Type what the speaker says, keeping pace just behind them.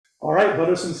All right,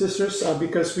 brothers and sisters,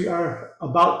 because we are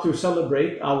about to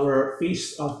celebrate our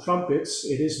Feast of Trumpets,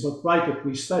 it is but right that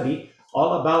we study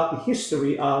all about the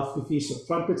history of the Feast of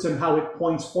Trumpets and how it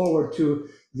points forward to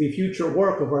the future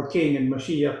work of our King and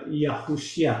Mashiach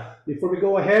Yahushua. Before we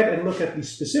go ahead and look at the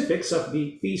specifics of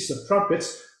the Feast of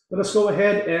Trumpets, let us go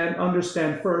ahead and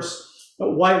understand first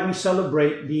why we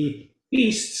celebrate the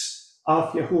feasts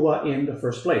of Yahuwah in the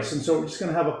first place. And so we're just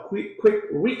going to have a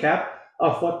quick recap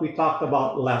of what we talked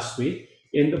about last week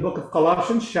in the book of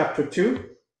Colossians chapter 2,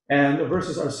 and the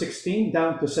verses are 16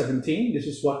 down to 17. This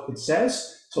is what it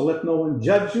says. So let no one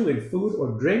judge you in food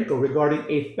or drink or regarding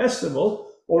a festival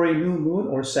or a new moon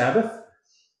or Sabbath,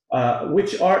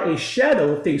 which are a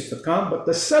shadow of things to come, but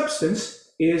the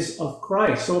substance is of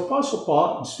Christ. So Apostle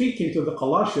Paul, speaking to the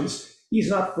Colossians, he's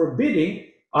not forbidding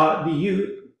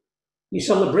the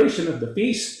celebration of the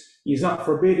feast. He's not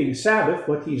forbidding Sabbath.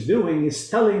 What he's doing is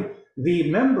telling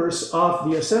the members of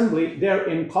the assembly there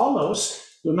in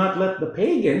Colossus, do not let the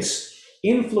pagans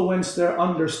influence their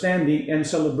understanding and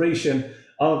celebration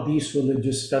of these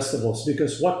religious festivals.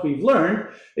 Because what we've learned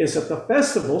is that the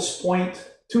festivals point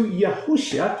to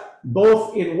Yahushua,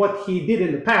 both in what he did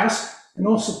in the past and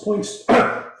also points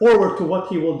forward to what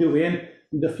he will do in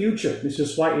the future. This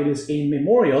is why it is a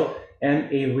memorial and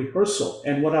a rehearsal.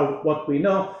 And what we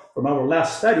know from our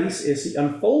last studies is the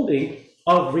unfolding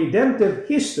of redemptive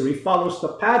history follows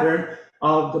the pattern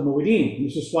of the Moedim.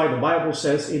 This is why the Bible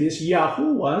says it is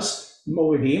Yahuwah's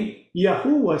Moedim,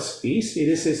 Yahuwah's feast. It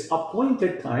is his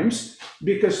appointed times,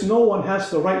 because no one has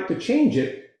the right to change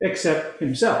it except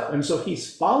himself. And so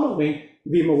he's following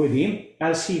the Moedim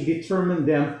as he determined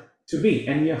them to be.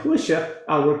 And Yahushua,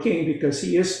 our King, because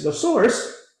he is the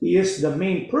source, he is the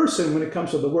main person when it comes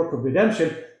to the work of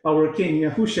redemption, our King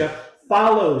Yahushua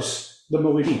follows the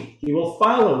Moedim. He will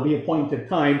follow the appointed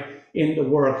time in the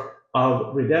work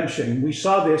of redemption. We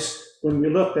saw this when we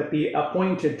looked at the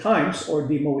appointed times, or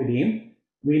the Moedim.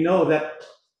 We know that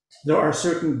there are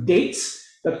certain dates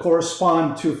that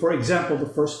correspond to, for example, the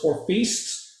first four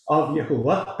feasts of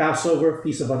Yahuwah: Passover,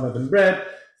 Feast of Unleavened Bread,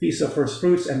 Feast of First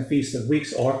Fruits, and Feast of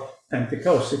Weeks, or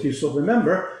Pentecost. If you still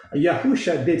remember,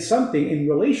 Yahushua did something in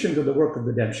relation to the work of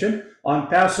redemption on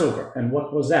Passover. And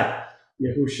what was that?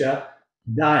 Yahushua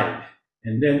died.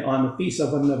 And then on the Feast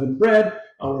of Unleavened Bread,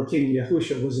 our King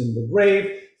Yahushua was in the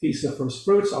grave. Feast of First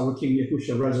Fruits, our King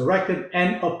Yahushua resurrected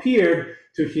and appeared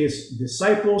to his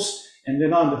disciples. And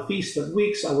then on the Feast of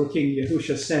Weeks, our King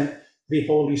Yahushua sent the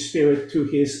Holy Spirit to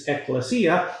his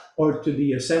ecclesia, or to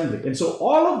the assembly. And so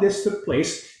all of this took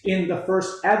place in the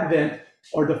first advent,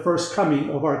 or the first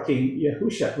coming of our King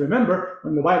Yahushua. Remember,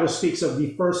 when the Bible speaks of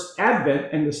the first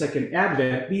advent and the second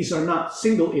advent, these are not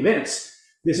single events.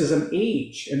 This is an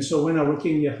age. And so when our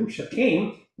King Yahushua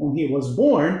came, when he was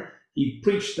born, he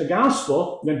preached the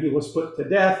gospel, then he was put to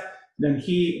death, then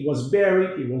he was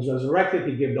buried, he was resurrected,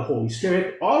 he gave the Holy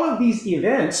Spirit. All of these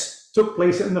events took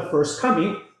place in the first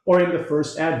coming, or in the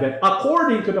first advent,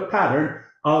 according to the pattern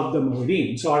of the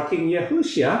Moedim. So our King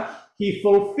Yahushua, he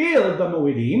fulfilled the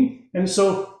Moedim. And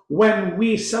so when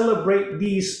we celebrate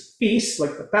these feasts,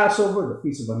 like the Passover, the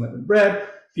Feast of Unleavened Bread,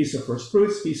 Feast of First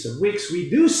Fruits, Feast of Weeks, we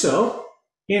do so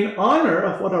in honor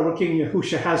of what our King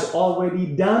Yahushua has already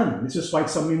done. This is why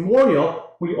it's a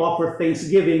memorial. We offer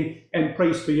thanksgiving and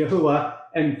praise to Yahuwah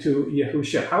and to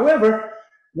Yahushua. However,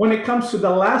 when it comes to the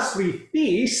last three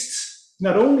feasts,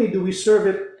 not only do we serve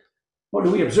it, or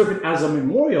do we observe it as a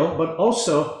memorial, but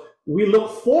also we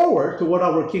look forward to what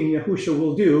our King Yahushua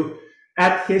will do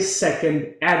at his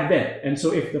second advent. And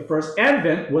so if the first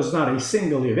advent was not a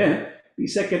single event, the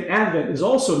second advent is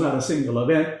also not a single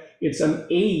event. It's an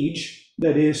age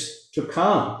that is to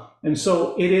come. And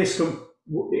so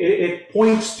it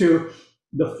points to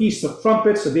the Feast of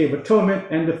Trumpets, the Day of Atonement,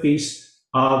 and the Feast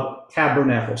of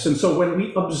Tabernacles. And so when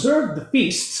we observe the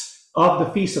feasts of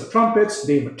the Feast of Trumpets,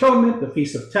 Day of Atonement, the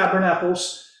Feast of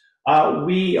Tabernacles,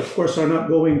 we, of course, are not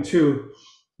going to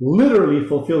literally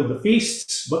fulfill the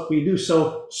feasts, but we do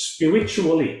so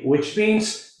spiritually, which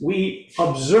means we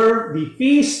observe the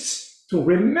feasts to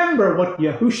remember what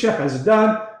Yahushua has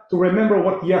done, to remember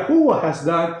what Yahuwah has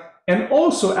done, and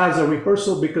also as a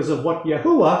rehearsal because of what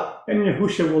Yahuwah and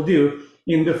Yahushua will do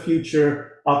in the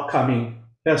future upcoming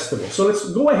festival. So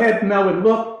let's go ahead now and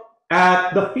look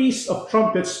at the Feast of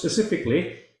Trumpets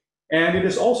specifically. And it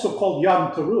is also called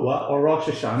Yom Teruah, or Rosh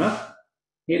Hashanah.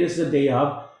 It is the Day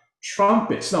of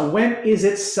Trumpets. Now, when is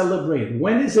it celebrated?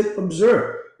 When is it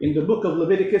observed? In the book of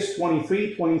Leviticus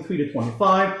 23, 23 to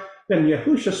 25, then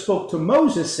Yahushua spoke to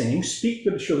Moses, saying, "Speak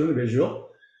to the children of Israel,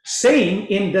 saying,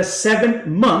 in the 7th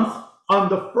month, on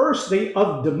the first day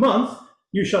of the month,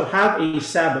 you shall have a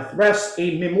Sabbath rest,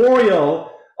 a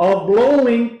memorial of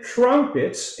blowing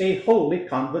trumpets, a holy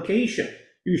convocation.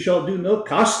 You shall do no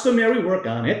customary work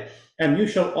on it, and you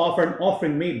shall offer an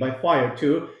offering made by fire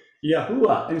to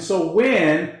Yahuwah. And so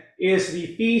when is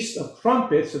the Feast of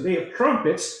Trumpets, the Day of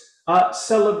Trumpets,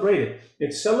 celebrated?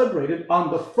 It's celebrated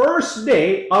on the first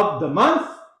day of the month.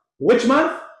 Which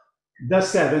month? The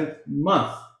seventh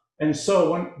month. And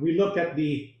so when we look at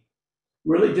the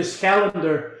religious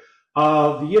calendar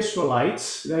of the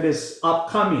Israelites that is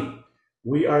upcoming,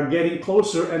 we are getting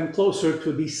closer and closer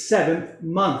to the seventh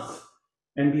month.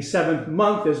 And the seventh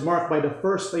month is marked by the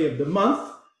first day of the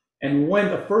month. And when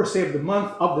the first day of the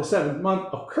month of the seventh month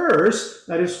occurs,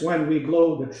 that is when we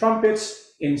blow the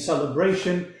trumpets in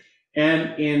celebration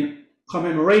and in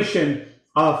commemoration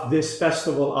of this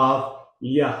festival of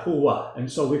Yahuwah.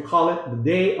 And so we call it the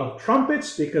Day of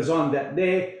Trumpets, because on that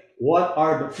day, what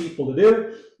are the people to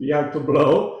do? We are to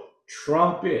blow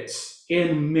trumpets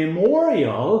in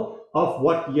memorial of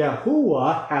what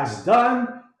Yahuwah has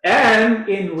done and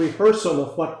in rehearsal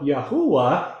of what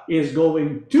Yahuwah is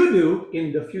going to do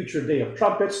in the future Day of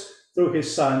Trumpets through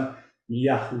his son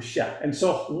Yahusha. And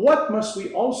so what must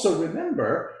we also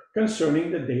remember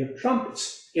concerning the Day of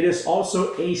Trumpets? It is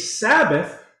also a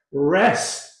Sabbath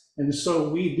rest. And so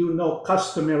we do no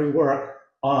customary work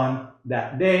on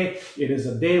that day. It is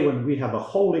a day when we have a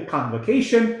holy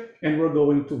convocation and we're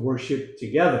going to worship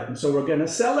together. And so we're going to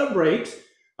celebrate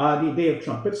the Day of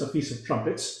Trumpets, the Feast of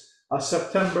Trumpets,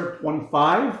 September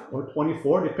 25 or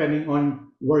 24, depending on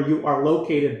where you are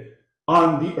located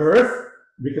on the earth,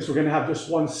 because we're going to have just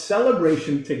one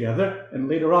celebration together. And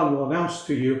later on, we'll announce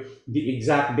to you the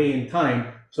exact day and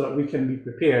time so that we can be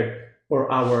prepared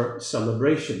for our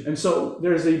celebration. And so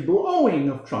there's a blowing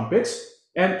of trumpets,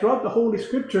 and throughout the Holy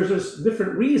Scriptures, there's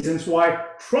different reasons why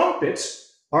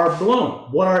trumpets are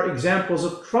blown. What are examples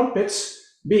of trumpets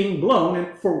being blown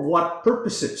and for what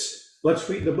purposes? Let's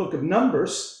read the book of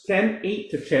Numbers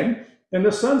 10:8-10. And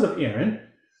the sons of Aaron,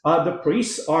 the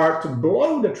priests, are to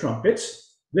blow the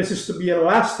trumpets. This is to be a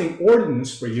lasting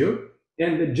ordinance for you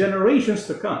and the generations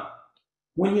to come.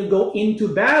 When you go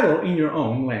into battle in your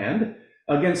own land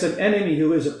against an enemy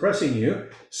who is oppressing you,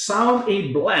 sound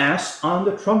a blast on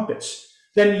the trumpets.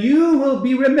 Then you will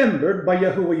be remembered by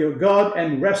Yahuwah your God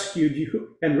and rescued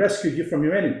you from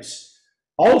your enemies.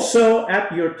 Also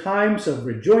at your times of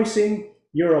rejoicing,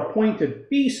 your appointed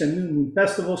feasts and new moon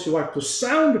festivals, you are to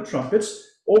sound the trumpets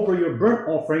over your burnt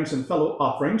offerings and fellow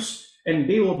offerings, and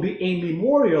they will be a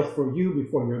memorial for you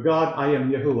before your God. I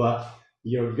am Yahuwah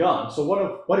your God. So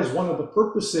what is one of the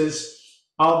purposes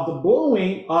of the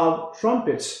blowing of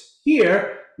trumpets?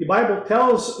 Here, the Bible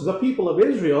tells the people of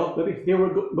Israel that if they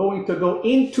were going to go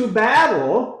into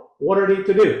battle, what are they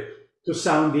to do? To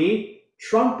sound the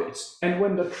trumpets. And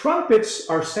when the trumpets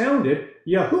are sounded,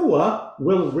 Yahuwah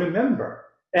will remember,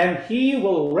 and he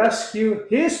will rescue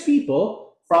his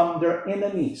people from their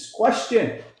enemies.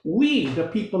 Question: we, the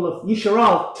people of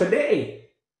Yisrael today,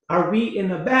 are we in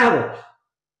a battle?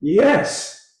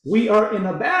 Yes, we are in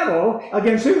a battle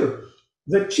against who?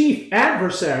 The chief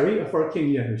adversary of our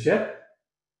King Yahushua.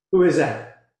 Who is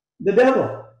that? The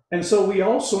devil. And so we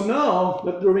also know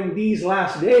that during these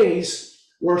last days,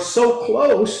 we're so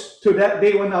close to that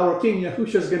day when our King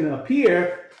Yahushua is going to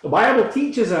appear. The Bible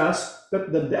teaches us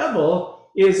that the devil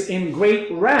is in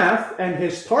great wrath and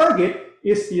his target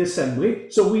is the assembly.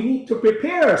 So we need to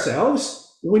prepare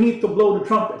ourselves. We need to blow the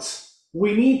trumpets.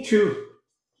 We need to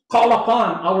call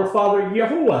upon our Father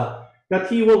Yahuwah that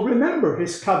he will remember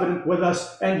his covenant with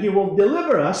us and he will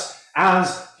deliver us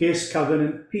as his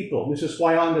covenant people. This is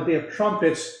why on the Day of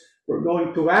Trumpets, we're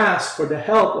going to ask for the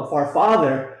help of our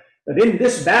Father, that in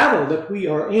this battle that we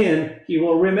are in, he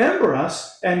will remember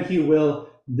us and he will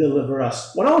deliver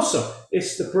us. What also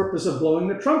is the purpose of blowing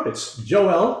the trumpets?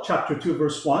 Joel chapter 2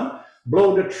 verse 1,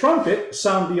 blow the trumpet,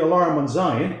 sound the alarm on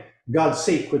Zion, God's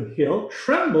sacred hill,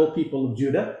 tremble, people of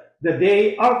Judah, the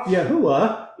day of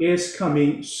Yahuwah is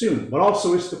coming soon. What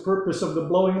also is the purpose of the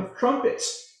blowing of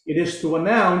trumpets? It is to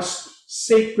announce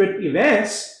sacred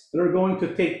events that are going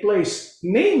to take place,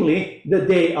 namely the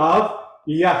day of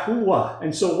Yahuwah.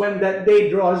 And so when that day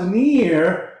draws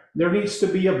near, there needs to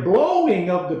be a blowing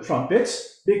of the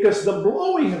trumpets, because the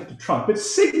blowing of the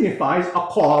trumpets signifies a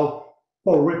call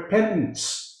for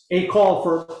repentance, a call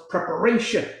for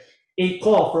preparation, a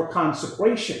call for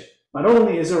consecration. Not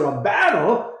only is there a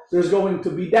battle, there's going to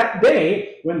be that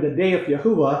day when the day of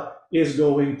Yahuwah is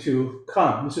going to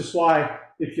come. This is why,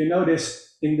 if you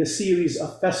notice, in the series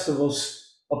of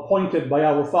festivals appointed by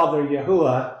our Father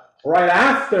Yahuwah, right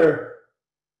after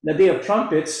the Day of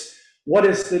Trumpets, what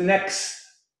is the next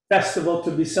festival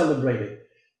to be celebrated?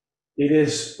 It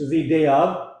is the Day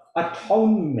of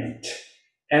Atonement.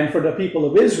 And for the people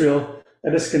of Israel,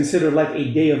 that is considered like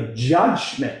a day of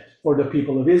judgment for the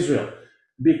people of Israel.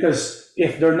 Because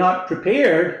if they're not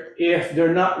prepared, if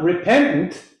they're not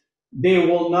repentant, they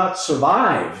will not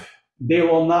survive. They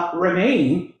will not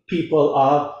remain people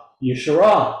of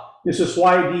Yeshurun. This is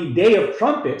why the Day of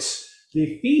Trumpets,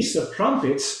 the Feast of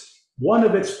Trumpets, one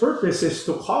of its purposes is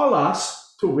to call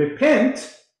us to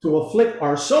repent, to afflict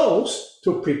our souls,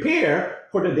 to prepare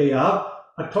for the Day of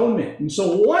Atonement. And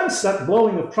so once that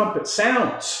blowing of trumpet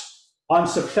sounds on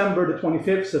September the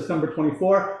 25th, September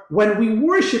 24th, when we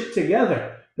worship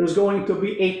together, there's going to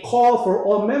be a call for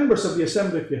all members of the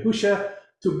Assembly of Yahusha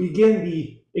to begin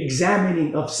the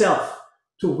examining of self,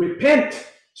 to repent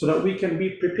so that we can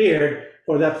be prepared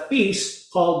for that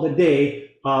feast called the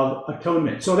Day of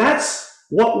Atonement. So that's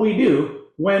what we do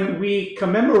when we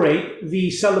commemorate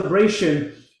the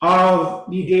celebration of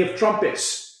the Day of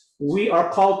Trumpets. We are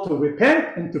called to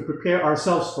repent and to prepare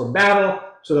ourselves for battle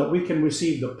so that we can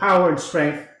receive the power and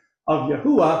strength of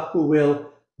Yahuwah who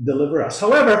will deliver us.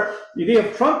 However, the Day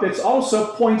of Trumpets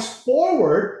also points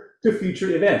forward to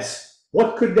future events.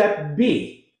 What could that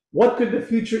be? What could the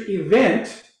future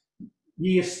event,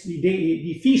 the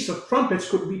Feast of Trumpets,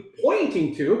 could be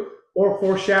pointing to or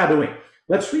foreshadowing?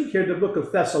 Let's read here the book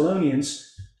of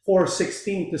Thessalonians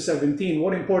 4:16-17.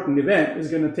 What important event is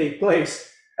going to take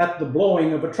place at the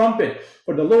blowing of a trumpet?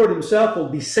 For the Lord himself will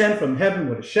descend from heaven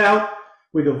with a shout,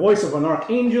 with the voice of an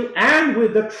archangel, and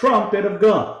with the trumpet of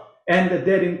God. And the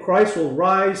dead in Christ will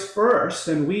rise first,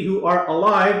 and we who are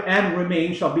alive and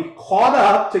remain shall be caught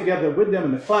up together with them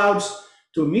in the clouds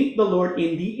to meet the Lord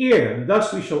in the air. And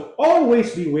thus we shall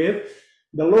always be with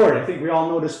the Lord. I think we all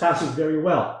know this passage very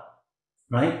well,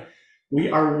 right? We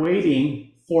are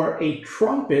waiting for a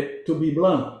trumpet to be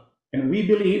blown. And we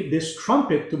believe this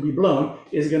trumpet to be blown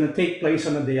is going to take place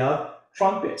on the Day of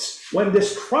Trumpets. When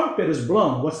this trumpet is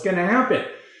blown, what's going to happen?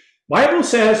 Bible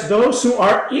says those who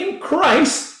are in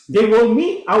Christ, they will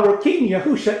meet our King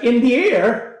Yahusha in the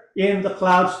air, in the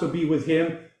clouds to be with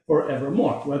him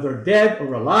forevermore. Whether dead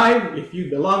or alive, if you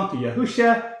belong to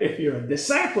Yahusha, if you're a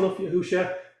disciple of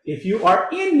Yahusha, if you are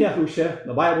in Yahusha,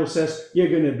 the Bible says you're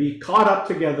going to be caught up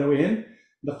together in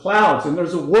the clouds. And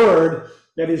there's a word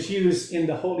that is used in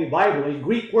the Holy Bible, a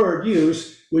Greek word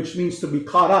used, which means to be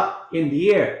caught up in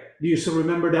the air. Do you still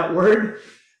remember that word?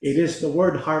 It is the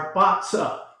word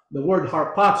harpazo. The word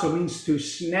harpazo means to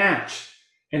snatch.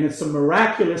 And it's a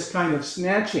miraculous kind of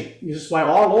snatching. This is why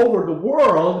all over the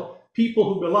world,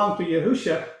 people who belong to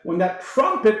Yahusha, when that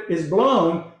trumpet is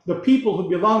blown, the people who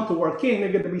belong to our King,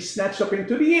 they're going to be snatched up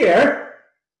into the air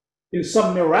in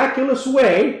some miraculous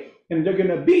way, and they're going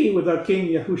to be with our King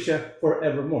Yahusha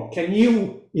forevermore. Can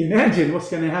you imagine what's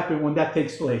going to happen when that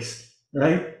takes place,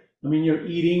 right? I mean, you're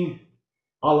eating,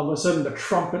 all of a sudden the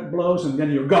trumpet blows, and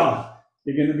then you're gone.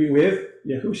 You're going to be with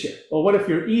Yahusha. Well, what if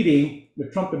you're eating, the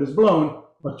trumpet is blown,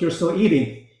 but you're still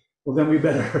eating? Well, then we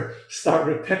better start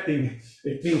repenting.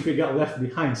 It means we got left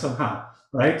behind somehow,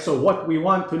 right? So what we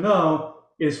want to know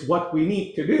is what we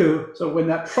need to do. So when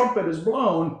that trumpet is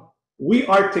blown, we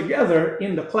are together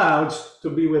in the clouds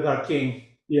to be with our King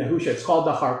Yahusha. It's called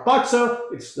the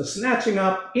harpazo. It's the snatching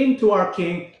up into our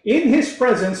King in his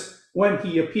presence when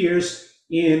he appears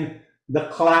in the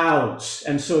clouds.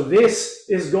 And so this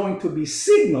is going to be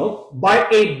signaled by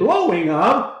a blowing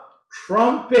of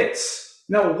trumpets.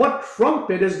 Now, what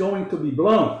trumpet is going to be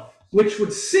blown, which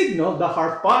would signal the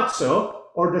harpazo,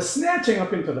 or the snatching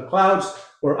up into the clouds,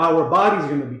 where our bodies are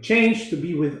going to be changed to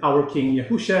be with our King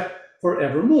Yahusha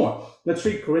forevermore? Let's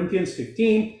read Corinthians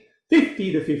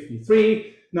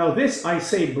 15:50-53. Now this I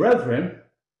say, brethren,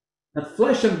 that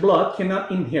flesh and blood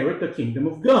cannot inherit the kingdom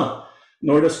of God,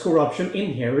 nor does corruption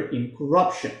inherit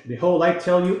incorruption. Behold, I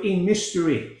tell you a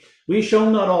mystery. We shall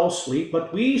not all sleep,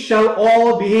 but we shall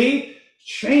all be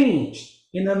changed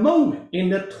in a moment, in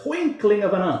the twinkling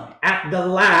of an eye, at the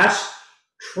last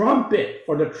trumpet.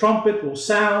 For the trumpet will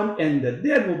sound, and the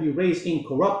dead will be raised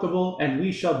incorruptible, and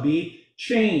we shall be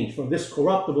changed. For this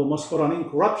corruptible must put on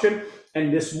incorruption,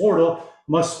 and this mortal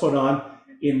must put on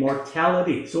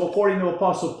immortality. So according to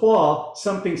Apostle Paul,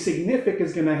 something significant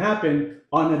is going to happen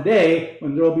on a day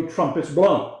when there will be trumpets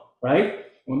blown, right?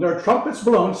 When there are trumpets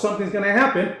blown, something's going to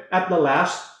happen at the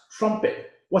last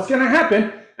trumpet. What's going to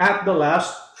happen at the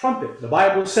last trumpet? The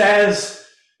Bible says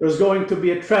there's going to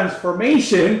be a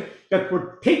transformation that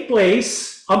would take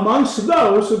place amongst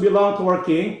those who belong to our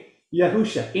King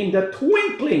Yahusha. In the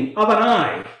twinkling of an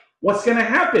eye, what's going to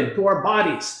happen to our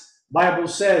bodies? Bible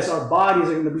says our bodies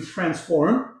are going to be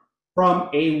transformed from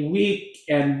a weak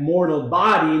and mortal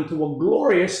body into a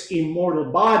glorious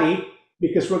immortal body,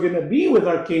 because we're going to be with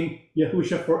our King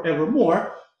Yahusha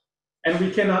forevermore. And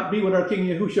we cannot be with our King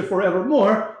Yahushua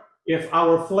forevermore if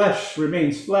our flesh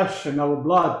remains flesh and our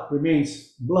blood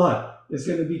remains blood. It's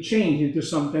going to be changed into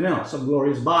something else, a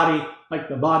glorious body like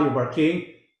the body of our King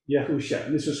Yahushua.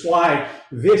 And this is why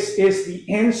this is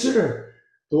the answer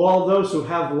to all those who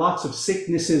have lots of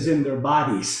sicknesses in their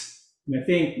bodies. And I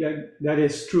think that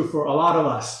is true for a lot of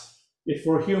us. If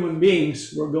we're human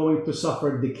beings, we're going to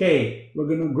suffer decay. We're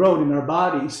going to grow in our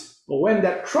bodies. But when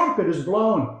that trumpet is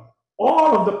blown,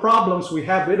 all of the problems we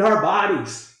have with our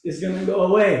bodies is going to go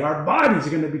away. Our bodies are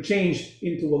going to be changed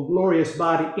into a glorious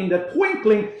body in the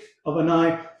twinkling of an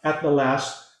eye at the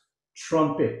last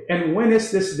trumpet. And when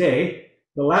is this day,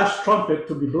 the last trumpet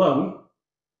to be blown,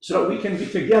 so that we can be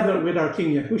together with our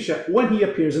King Yahushua when he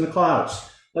appears in the clouds?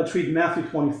 Let's read Matthew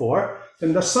 24.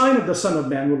 Then the sign of the Son of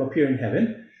Man will appear in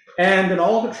heaven, and then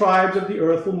all the tribes of the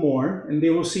earth will mourn, and they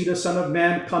will see the Son of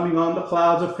Man coming on the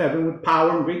clouds of heaven with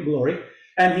power and great glory.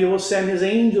 And he will send his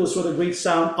angels with a great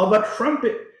sound of a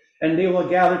trumpet, and they will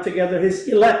gather together his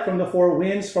elect from the four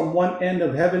winds, from one end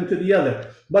of heaven to the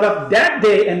other. But of that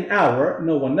day and hour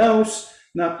no one knows,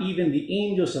 not even the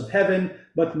angels of heaven,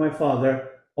 but my Father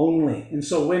only. And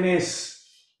so when is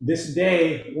this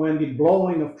day when the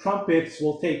blowing of trumpets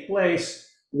will take place,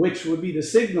 which would be the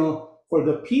signal for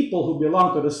the people who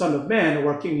belong to the Son of Man,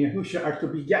 or King Yahushua, are to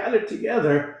be gathered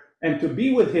together and to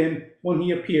be with him when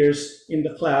he appears in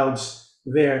the clouds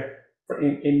there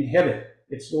in heaven.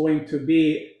 It's going to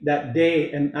be that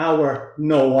day and hour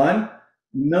no one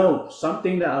knows.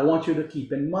 Something that I want you to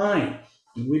keep in mind.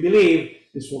 We believe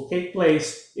this will take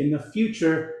place in the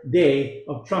future day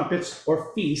of trumpets,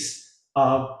 or feast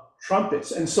of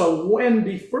trumpets. And so when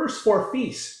the first four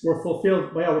feasts were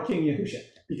fulfilled by our King Yahushua,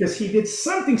 because he did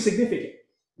something significant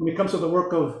when it comes to the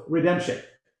work of redemption.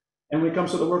 And when it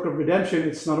comes to the work of redemption,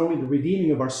 it's not only the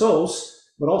redeeming of our souls,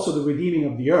 but also the redeeming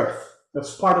of the earth.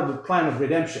 That's part of the plan of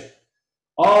redemption,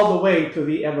 all the way to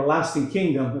the everlasting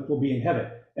kingdom that will be in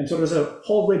heaven. And so there's a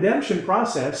whole redemption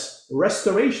process,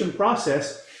 restoration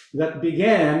process, that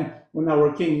began when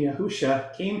our King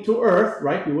Yahushua came to earth,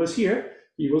 right? He was here,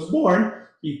 he was born,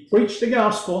 he preached the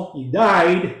gospel, he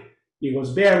died, he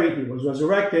was buried, he was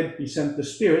resurrected, he sent the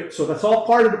Spirit. So that's all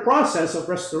part of the process of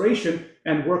restoration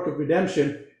and work of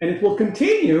redemption. And it will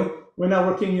continue when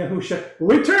our King Yahushua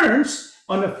returns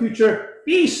on a future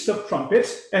feast of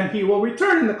trumpets, and he will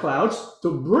return in the clouds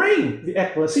to bring the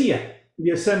ecclesia,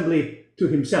 the assembly, to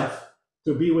himself,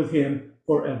 to be with him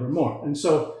forevermore. And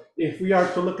so if we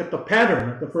are to look at the pattern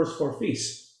of the first four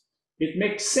feasts, it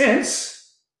makes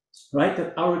sense, right,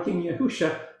 that our King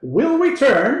Yahushua will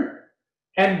return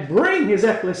and bring his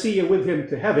ecclesia with him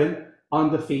to heaven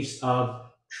on the Feast of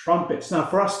Trumpets. Now,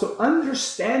 for us to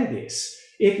understand this,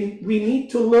 we need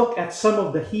to look at some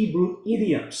of the Hebrew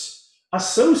idioms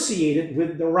associated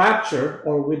with the rapture,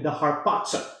 or with the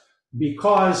harpazo,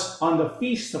 because on the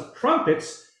Feast of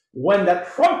Trumpets, when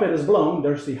that trumpet is blown,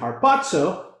 there's the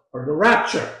harpazo, or the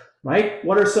rapture, right?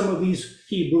 What are some of these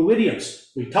Hebrew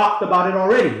idioms? We talked about it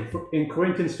already. In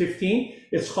Corinthians 15,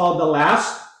 it's called the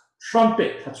last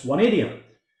trumpet. That's one idiom.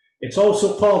 It's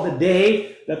also called the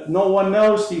day that no one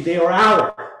knows the day or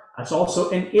hour. That's also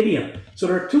an idiom. So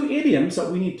there are two idioms that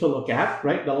we need to look at,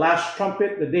 right? The last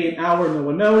trumpet, the day and hour no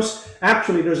one knows.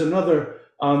 Actually, there's another,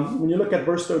 when you look at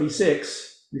verse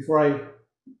 36, before I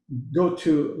go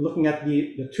to looking at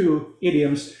the two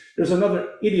idioms, there's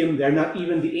another idiom there, not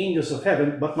even the angels of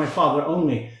heaven, but my Father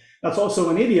only. That's also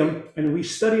an idiom, and we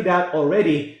studied that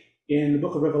already in the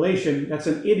book of Revelation. That's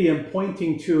an idiom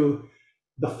pointing to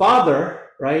the Father,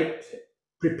 right,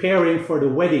 preparing for the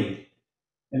wedding.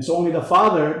 And so only the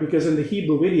Father, because in the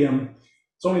Hebrew idiom,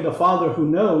 it's only the Father who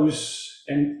knows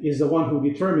and is the one who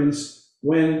determines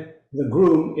when the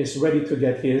groom is ready to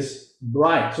get his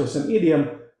bride. So it's an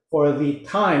idiom for the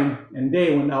time and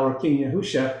day when our King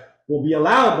Yahushua will be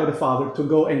allowed by the Father to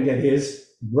go and get his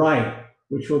bride,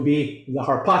 which will be the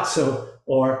harpazo,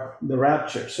 or the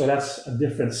rapture. So that's a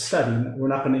different study. We're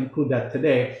not going to include that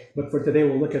today, but for today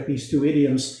we'll look at these two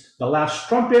idioms, the last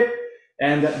trumpet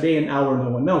and that day and hour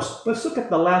no one knows. Let's look at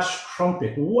the last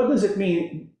trumpet. What does it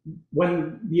mean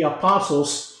when the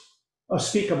apostles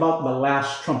speak about the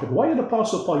last trumpet? Why did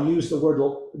Apostle Paul use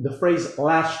the phrase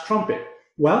last trumpet?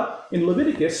 Well, in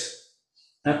Leviticus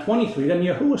at 23, then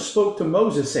Yahuwah spoke to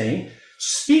Moses, saying,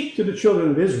 "Speak to the children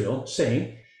of Israel,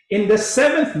 saying, in the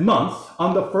 7th month,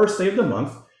 on the first day of the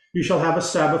month, you shall have a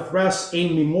Sabbath rest, a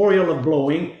memorial of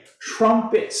blowing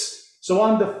trumpets." So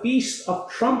on the Feast of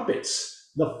Trumpets,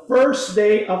 the first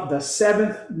day of the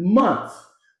 7th month,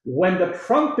 when the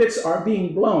trumpets are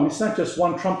being blown, it's not just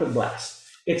one trumpet blast.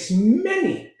 It's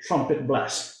many trumpet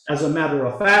blasts. As a matter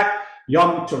of fact,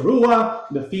 Yom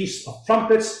Teruah, the Feast of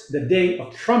Trumpets, the Day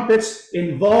of Trumpets,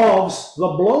 involves the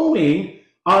blowing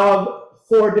of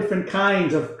 4 different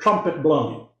kinds of trumpet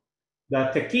blowing. The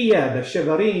Tekiah, the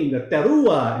Shevarim, the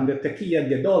Teruah, and the Tekiah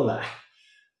Gedolah.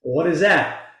 What is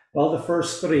that? Well, the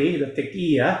first 3, the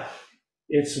Tekiah,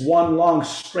 it's one long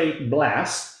straight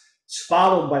blast. It's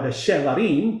followed by the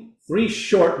Shevarim, 3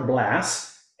 short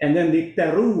blasts, and then the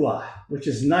Teruah, which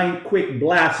is 9 quick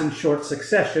blasts in short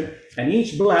succession. And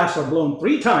each blast are blown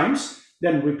 3 times,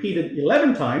 then repeated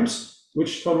 11 times,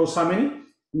 which totals how many?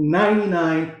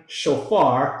 99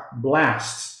 shofar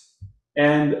blasts.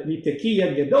 And the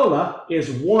Tekiah Gedolah is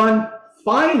one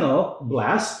final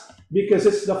blast, because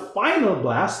it's the final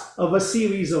blast of a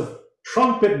series of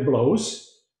trumpet blows.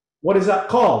 What is that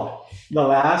called? The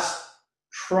last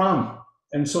trump.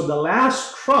 And so the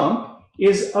last trump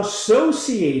is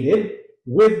associated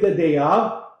with the Day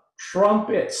of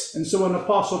Trumpets. And so when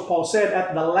Apostle Paul said,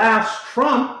 at the last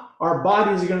trump, our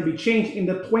bodies are going to be changed in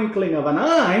the twinkling of an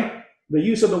eye, the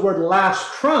use of the word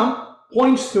last trump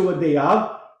points to a Day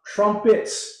of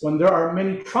Trumpets, when there are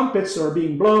many trumpets that are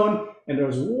being blown, and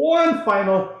there's one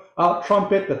final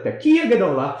trumpet, the Tekiah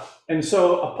Gedolah. And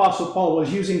so Apostle Paul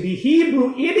was using the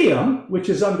Hebrew idiom, which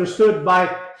is understood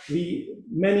by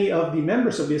many of the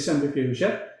members of the Assembly of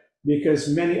Yahushua, because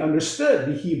many understood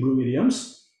the Hebrew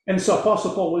idioms. And so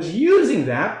Apostle Paul was using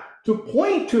that to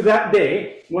point to that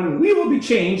day when we will be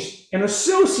changed, and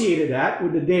associated that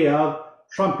with the Day of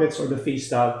Trumpets, or the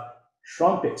Feast of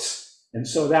Trumpets. And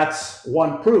so that's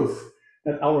one proof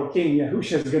that our King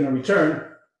Yahushua is going to return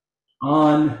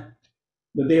on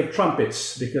the Day of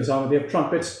Trumpets, because on the Day of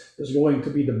Trumpets there's going to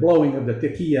be the blowing of the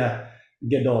Tekiah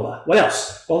Gedolah. What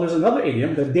else? Well, there's another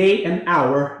idiom, the day and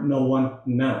hour no one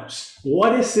knows.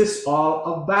 What is this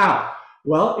all about?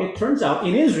 Well, it turns out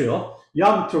in Israel,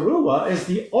 Yom Teruah is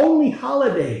the only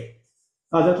holiday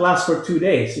that lasts for 2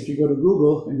 days. If you go to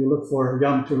Google and you look for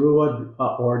Yom Teruah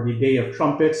or the Day of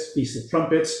Trumpets, Feast of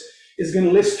Trumpets, it's going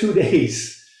to list 2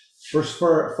 days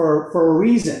for a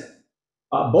reason.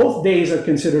 Both days are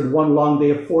considered one long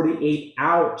day of 48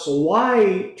 hours. So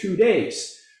why 2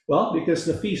 days? Well, because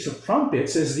the Feast of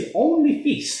Trumpets is the only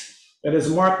feast that is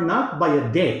marked not by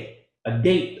a day, a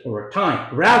date, or a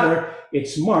time. Rather,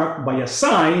 it's marked by a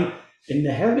sign in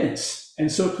the heavens. And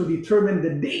so to determine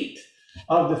the date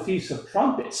of the Feast of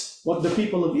Trumpets, what the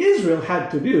people of Israel had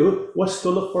to do was to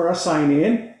look for a sign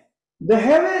in the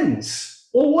heavens.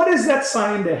 Well, what is that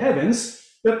sign in the heavens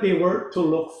that they were to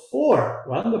look for?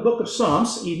 Well, in the book of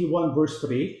Psalms, 81 verse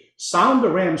 3, sound the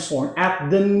ram's horn at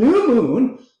the new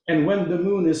moon, and when the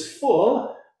moon is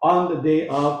full, on the day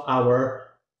of our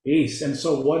feast. And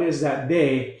so what is that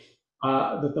day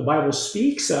that the Bible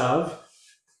speaks of,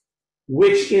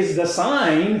 which is the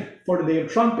sign for the Day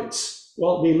of Trumpets?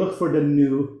 Well, they look for the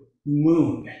new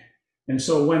moon. And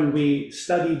so when we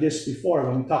studied this before,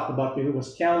 when we talked about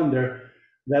Yahuwah's calendar,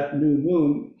 that new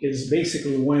moon is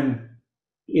basically when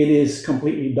it is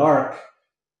completely dark,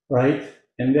 right?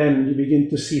 And then you begin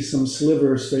to see some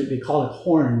slivers, they call it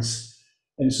horns.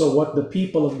 And so what the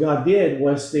people of God did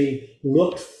was they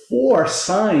looked for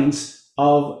signs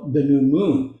of the new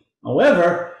moon.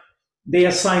 However, they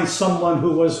assigned someone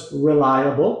who was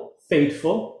reliable,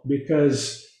 faithful,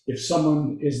 because if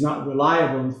someone is not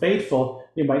reliable and faithful,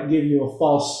 they might give you a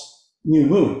false new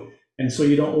moon. And so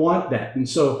you don't want that. And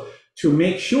so to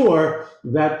make sure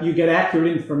that you get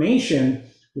accurate information,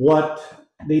 what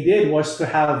they did was to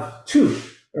have two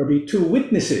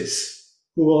witnesses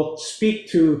who will speak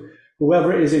to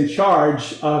whoever is in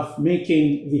charge of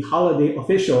making the holiday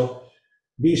official.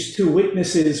 These 2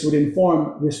 witnesses would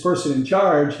inform this person in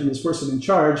charge, and this person in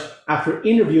charge, after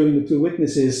interviewing the 2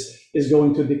 witnesses, is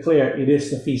going to declare it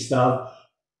is the Feast of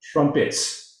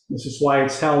Trumpets. This is why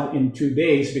it's held in 2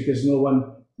 days, because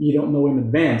you don't know in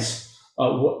advance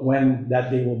when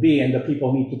that day will be, and the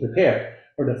people need to prepare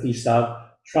for the Feast of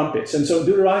Trumpets. And so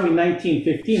Deuteronomy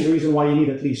 19:15, the reason why you need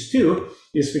at least 2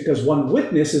 is because 1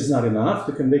 witness is not enough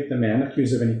to convict a man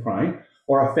accused of any crime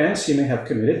or offense he may have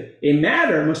committed. A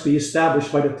matter must be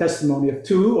established by the testimony of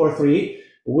 2 or 3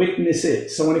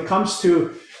 witnesses. So when it comes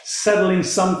to settling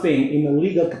something in a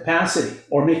legal capacity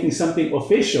or making something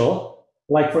official,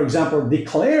 like for example,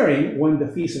 declaring when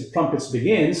the Feast of Trumpets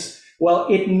begins, well,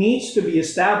 it needs to be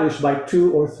established by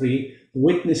 2 or 3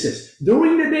 witnesses.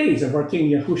 During the days of our King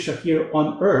Yahushua here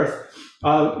on earth,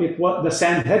 the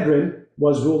Sanhedrin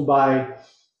was ruled by,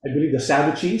 I believe, the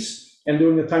Sadducees. And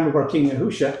during the time of our King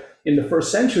Yahushua, in the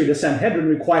 1st century, the Sanhedrin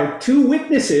required 2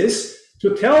 witnesses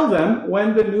to tell them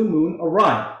when the new moon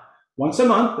arrived. Once a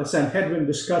month, the Sanhedrin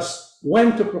discussed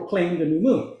when to proclaim the new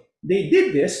moon. They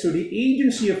did this through the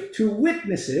agency of 2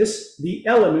 witnesses, the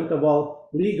element of all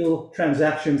legal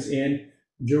transactions in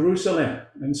Jerusalem.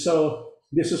 And so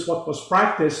this is what was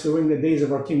practiced during the days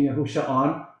of our King Yahusha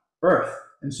on earth.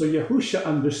 And so Yahusha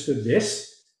understood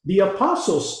this. The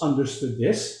apostles understood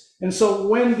this. And so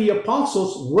when the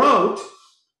apostles wrote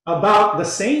about the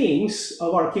sayings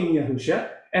of our King Yahusha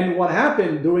and what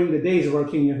happened during the days of our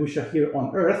King Yahusha here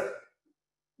on earth,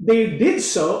 they did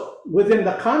so within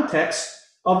the context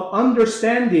of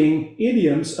understanding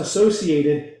idioms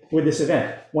associated with this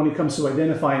event when it comes to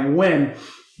identifying when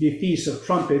the Feast of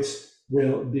Trumpets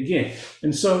will begin.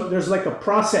 And so there's like a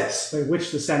process by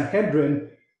which the Sanhedrin,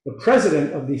 the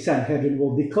president of the Sanhedrin,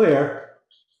 will declare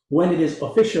when it is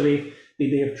officially the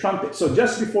Day of Trumpets. So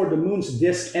just before the moon's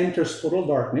disk enters total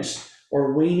darkness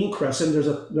or waning crescent,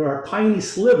 there are tiny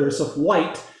slivers of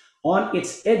white on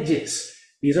its edges.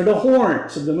 These are the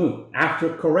horns of the moon.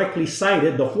 After correctly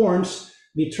sighted, the horns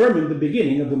determine the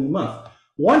beginning of the new month.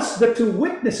 Once the two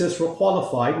witnesses were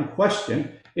qualified and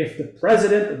questioned if the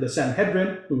president of the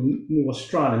Sanhedrin, who knew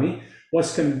astronomy,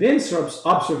 was convinced her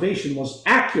observation was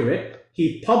accurate,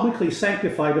 he publicly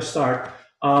sanctified the start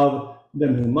of the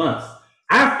new month.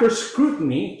 After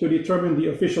scrutiny to determine the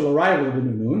official arrival of the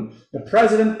new moon, the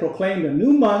president proclaimed a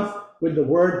new month with the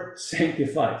word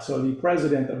sanctified. So the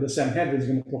president of the Sanhedrin is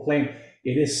going to proclaim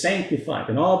it is sanctified.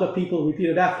 And all the people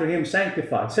repeated after him,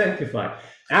 sanctified, sanctified.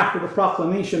 After the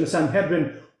proclamation, the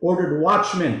Sanhedrin ordered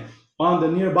watchmen on the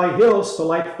nearby hills to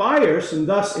light fires and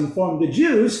thus informed the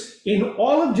Jews in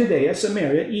all of Judea,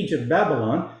 Samaria, Egypt,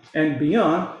 Babylon, and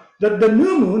beyond that the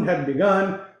new moon had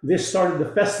begun. This started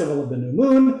the festival of the new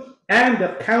moon and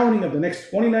the counting of the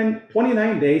next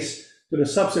 29 days to the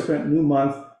subsequent new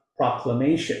month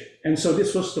proclamation. And so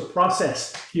this was the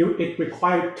process. Here it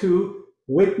required two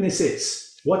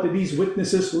witnesses. What did these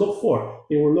witnesses look for?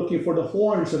 They were looking for the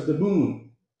horns of the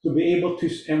moon to be able to,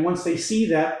 and once they see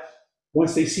that,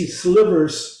 once they see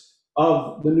slivers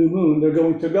of the new moon, they're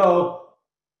going to go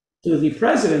to the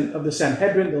president of the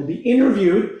Sanhedrin. They'll be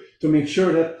interviewed to make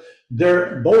sure that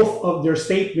both of their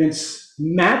statements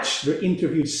match. They're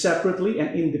interviewed separately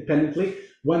and independently.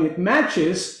 When it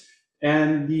matches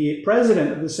and the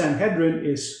president of the Sanhedrin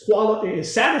is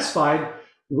satisfied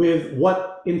with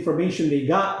what information he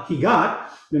got,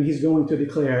 then he's going to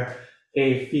declare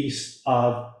a Feast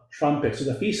of Trumpets. So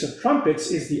the Feast of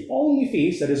Trumpets is the only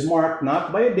feast that is marked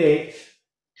not by a date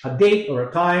or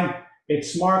a time.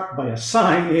 It's marked by a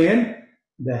sign in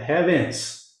the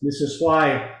heavens. This is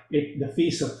why the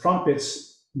Feast of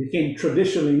Trumpets became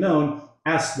traditionally known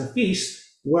as the feast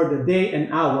where the day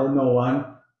and hour no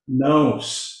one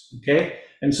knows. Okay?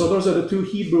 And so those are the two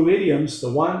Hebrew idioms.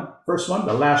 First one,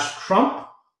 the last trump,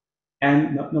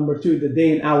 and number two, the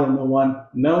day and hour no one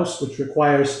knows, which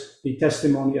requires the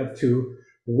testimony of two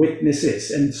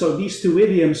witnesses. And so these two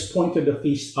idioms point to the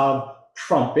Feast of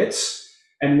Trumpets.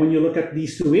 And when you look at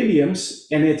these two idioms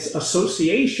and its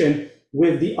association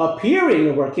with the appearing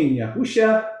of our King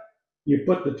Yahusha, you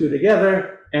put the two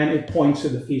together and it points to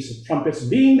the Feast of Trumpets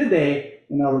being the day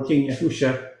when our King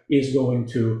Yahusha is going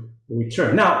to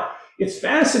return. Now, it's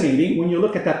fascinating when you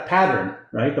look at that pattern,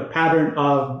 right? The pattern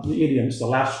of the idioms, the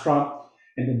last trump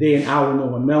and the day and hour no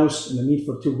one knows, and the need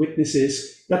for two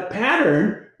witnesses. That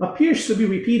pattern appears to be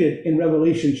repeated in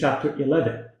Revelation chapter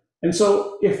 11. And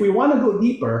so if we want to go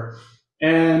deeper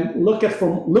and look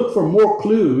for more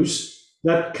clues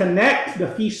that connect the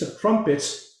Feast of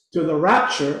Trumpets to the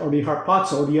rapture or the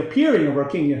harpazo, or the appearing of our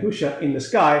King Yahusha in the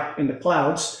sky, in the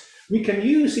clouds, we can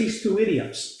use these two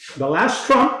idioms. The last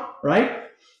trump, right?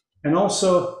 And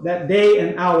also that day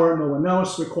and hour no one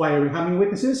knows, requiring how many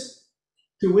witnesses?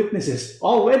 Two witnesses.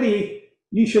 Already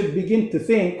you should begin to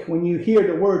think, when you hear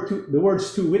the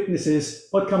words two witnesses,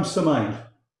 what comes to mind?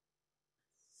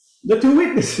 The two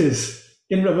witnesses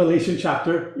in Revelation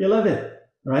chapter 11,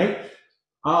 right?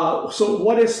 So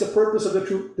what is the purpose of the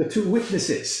two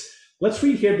witnesses? Let's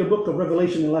read here the book of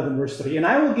Revelation 11, verse 3. And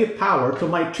I will give power to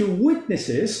my two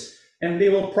witnesses, and they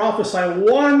will prophesy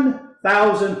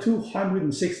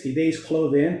 1,260 days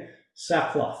clothed in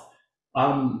sackcloth.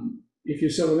 If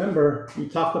you still remember, we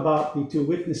talked about the two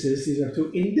witnesses. These are two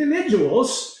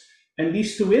individuals, and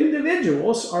these two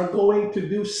individuals are going to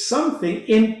do something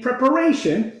in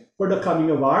preparation for the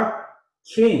coming of our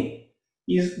King.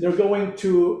 They're going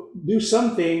to do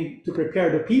something to prepare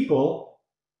the people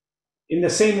in the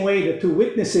same way the two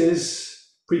witnesses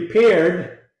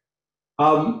prepared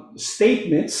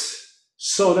statements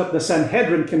so that the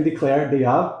Sanhedrin can declare they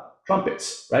have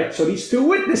trumpets, right? So these two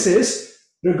witnesses,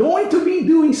 they're going to be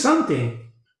doing something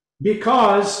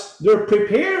because they're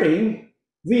preparing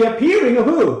the appearing of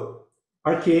who?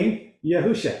 Our King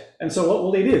Yahusha. And so what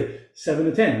will they do? 7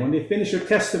 to 10. When they finish their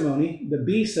testimony, the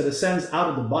beast that ascends out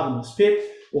of the bottomless pit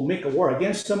will make a war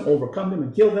against them, overcome them,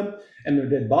 and kill them, and their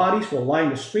dead bodies will line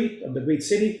the street of the great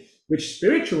city, which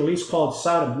spiritually is called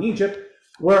Sodom and Egypt,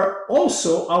 where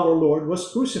also our Lord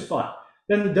was crucified.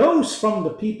 Then those from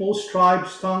the peoples,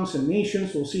 tribes, tongues, and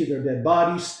nations will see their dead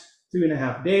bodies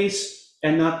 3.5 days,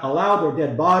 and not allow their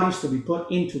dead bodies to be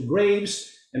put into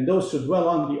graves. And those who dwell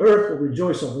on the earth will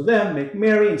rejoice over them, make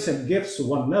merry, and send gifts to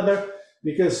one another,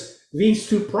 because these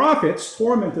two prophets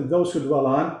tormented those who dwell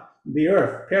on the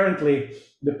earth. Apparently,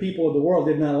 the people of the world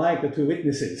did not like the two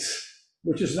witnesses,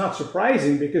 which is not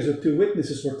surprising because the two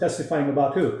witnesses were testifying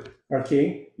about who? Our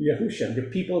King Yahushua. The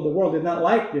people of the world did not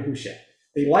like Yahushua.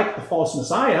 They liked the false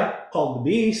Messiah called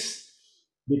the beast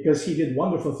because he did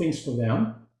wonderful things for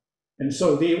them. And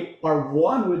so they are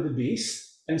one with the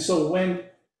beast. And so when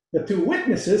the two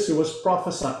witnesses who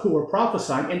were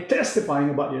prophesying and testifying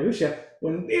about Yahushua,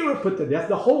 when they were put to death,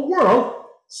 the whole world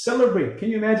celebrated. Can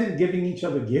you imagine giving each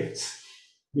other gifts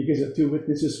because the two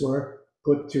witnesses were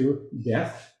put to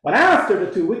death? But after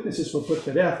the two witnesses were put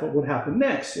to death, what would happen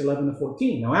next? 11 to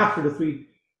 14. Now, after the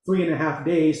 3.5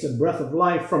 days, the breath of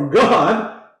life from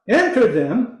God entered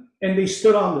them, and they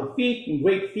stood on their feet, and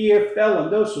great fear fell on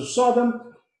those who saw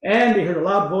them. And they heard a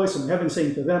loud voice from heaven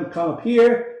saying to them, "Come up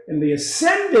here." And they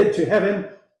ascended to heaven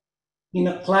in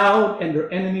a cloud, and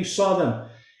their enemies saw them.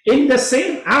 In the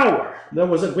same hour, there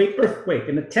was a great earthquake,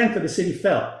 and a tenth of the city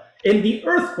fell. In the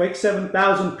earthquake,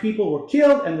 7,000 people were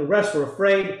killed, and the rest were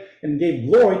afraid and gave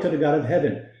glory to the God of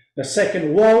heaven. The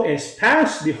second woe is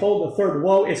past. Behold, the third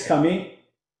woe is coming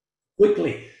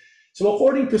quickly. So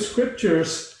according to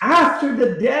scriptures, after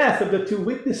the death of the two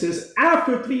witnesses,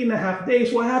 after 3.5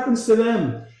 days, what happens to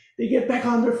them? They get back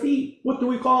on their feet. What do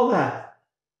we call that?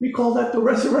 We call that the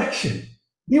resurrection.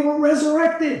 They were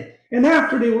resurrected. And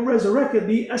after they were resurrected,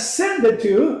 they ascended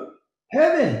to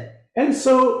heaven. And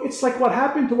so it's like what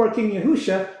happened to our King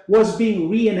Yahushua was being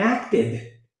reenacted,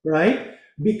 right?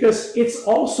 Because it's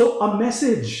also a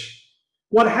message.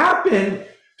 What happened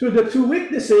to the two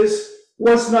witnesses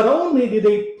was not only did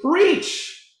they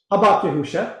preach about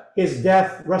Yahushua, his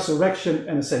death, resurrection,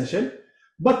 and ascension,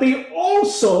 but they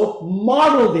also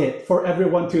modeled it for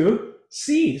everyone to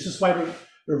see. This is why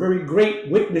they're very great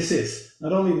witnesses.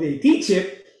 Not only did they teach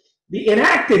it, they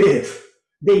enacted it.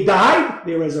 They died,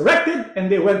 they resurrected,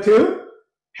 and they went to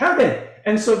heaven.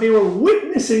 And so they were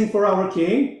witnessing for our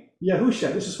King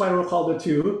Yahushua. This is why we're called the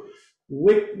two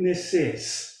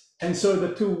witnesses. And so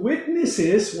the two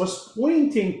witnesses was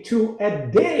pointing to a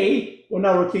day when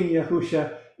our King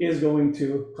Yahushua is going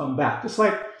to come back. Just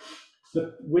like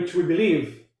which we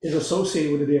believe is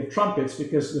associated with the Day of Trumpets,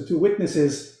 because the two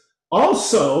witnesses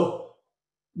also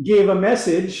gave a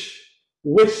message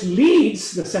which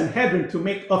leads the Sanhedrin to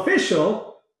make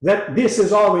official that this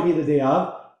is already the Day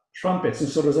of Trumpets. And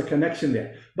so there's a connection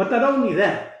there. But not only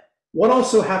that, what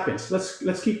also happens?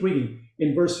 Let's keep reading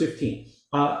in verse 15.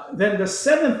 Then the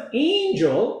seventh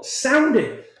angel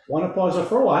sounded. Want to pause there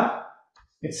for a while?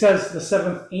 It says the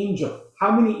seventh angel.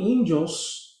 How many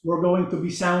angels were going to be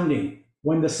sounding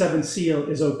when the seventh seal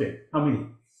is open? How many?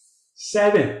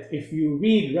 7. If you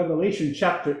read Revelation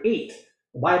chapter 8,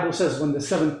 the Bible says when the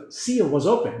seventh seal was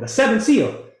open, the seventh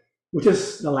seal, which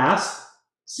is the last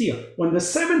seal. When the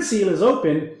seventh seal is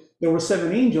open, there were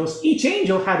 7 angels. Each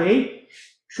angel had a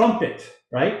trumpet,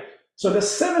 right? So the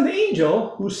seventh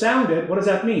angel who sounded, what does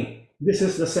that mean? This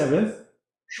is the seventh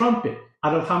trumpet.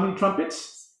 Out of how many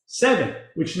trumpets? 7,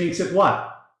 which makes it what?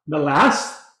 The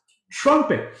last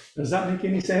trumpet. Does that make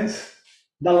any sense?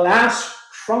 The last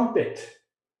trumpet.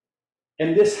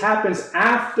 And this happens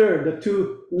after the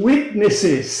two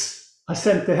witnesses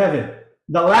ascend to heaven.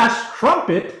 The last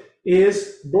trumpet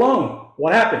is blown.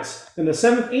 What happens? Then the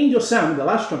seventh angel sounded the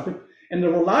last trumpet, and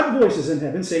there were loud voices in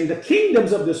heaven saying, "The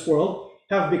kingdoms of this world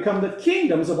have become the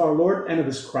kingdoms of our Lord and of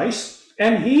his Christ,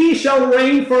 and he shall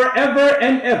reign forever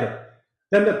and ever."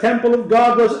 Then the temple of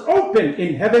God was opened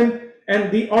in heaven,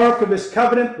 and the ark of his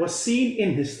covenant was seen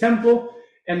in his temple,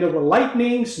 and there were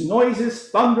lightnings, noises,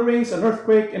 thunderings, an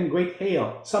earthquake, and great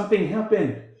hail. Something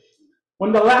happened.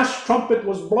 When the last trumpet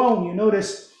was blown, you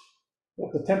notice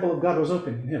that the temple of God was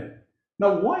open in heaven.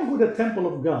 Now, why would the temple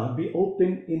of God be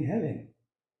open in heaven?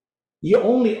 You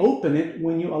only open it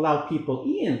when you allow people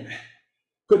in.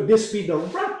 Could this be the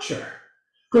rapture?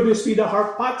 Could this be the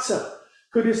harpazo?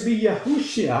 Could this be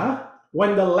Yahushua?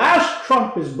 When the last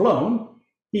trump is blown,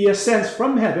 he ascends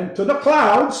from heaven to the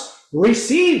clouds,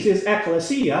 receives his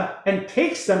ecclesia, and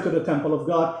takes them to the temple of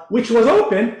God, which was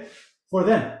open for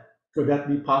them. Could that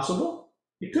be possible?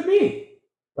 It could be,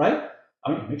 right?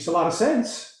 I mean, it makes a lot of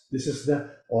sense. This is the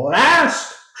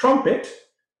last trumpet.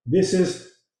 This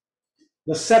is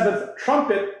the 7th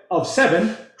trumpet of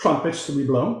 7 trumpets to be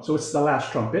blown. So it's the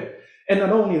last trumpet. And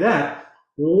not only that,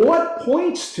 what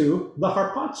points to the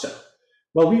harpazo?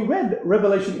 Well, we read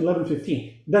Revelation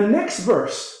 11:15. The next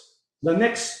verse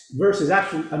is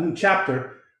actually a new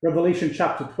chapter, Revelation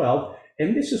chapter 12.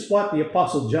 And this is what the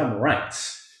Apostle John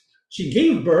writes. She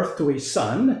gave birth to a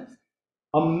son,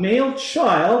 a male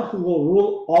child who will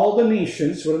rule all the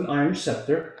nations with an iron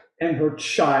scepter, and her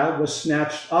child was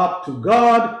snatched up to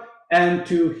God and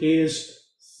to his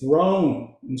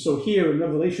throne. And so here in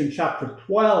Revelation chapter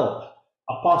 12,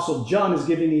 Apostle John is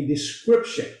giving a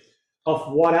description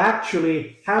of what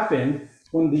actually happened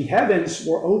when the heavens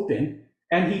were open,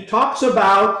 and he talks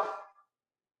about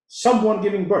someone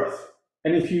giving birth.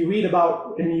 And if you read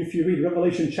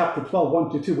Revelation chapter 12,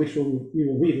 1 to 2, which we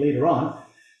will read later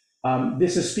on,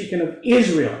 this is speaking of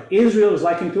Israel. Israel is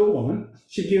likened to a woman.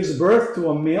 She gives birth to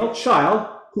a male child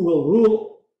who will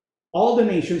rule all the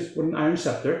nations with an iron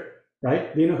scepter,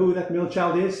 right? Do you know who that male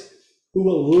child is? Who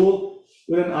will rule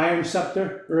with an iron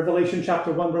scepter? Revelation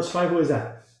chapter 1, verse 5, who is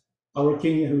that? Our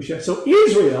King Yahushua. So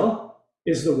Israel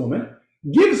is the woman,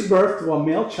 gives birth to a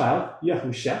male child,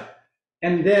 Yahushua,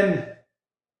 and then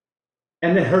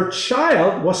her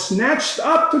child was snatched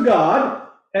up to God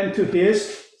and to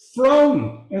his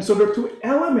throne. And so there are two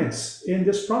elements in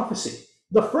this prophecy.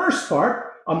 The first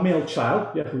part, a male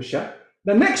child, Yahushua.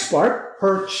 The next part,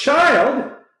 her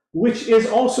child, which is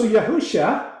also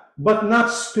Yahushua, but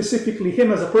not specifically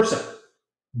him as a person,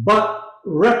 but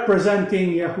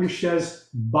representing Yahushua's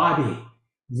body,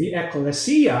 the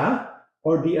ecclesia,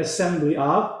 or the assembly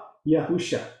of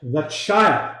Yahushua. The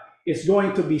child is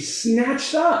going to be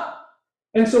snatched up.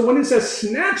 And so when it says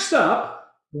snatched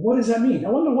up, what does that mean? I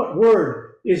wonder what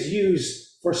word is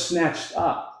used for snatched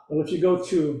up. Well, if you go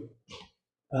to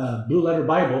Blue Letter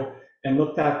Bible and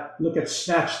look at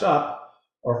snatched up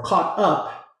or caught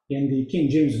up in the King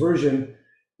James Version,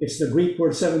 it's the Greek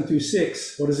word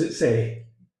 726. What does it say?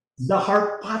 The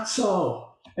harpazo.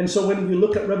 And so when we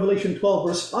look at Revelation 12,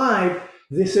 verse 5,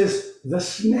 this is the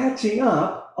snatching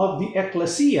up of the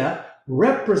ecclesia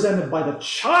represented by the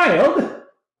child.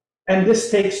 And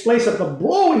this takes place at the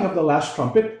blowing of the last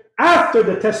trumpet after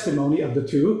the testimony of the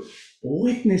two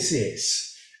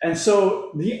witnesses. And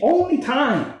so the only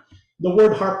time the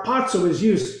word harpazo is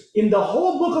used in the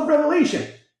whole book of Revelation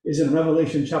is in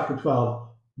Revelation chapter 12,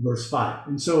 verse 5.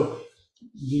 And so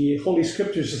the Holy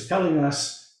Scriptures is telling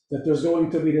us that there's going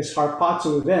to be this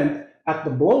harpazo event at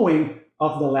the blowing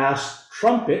of the last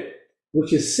trumpet,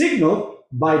 which is signaled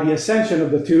by the ascension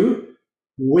of the two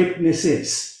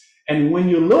witnesses. And when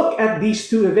you look at these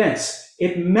two events,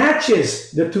 it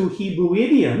matches the two Hebrew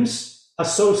idioms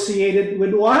associated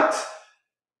with what?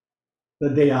 The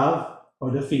day of,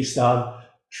 or the feast of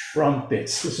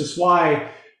trumpets. This is why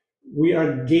we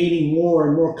are gaining more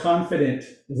and more confident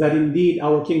that indeed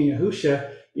our King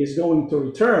Yahushua is going to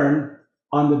return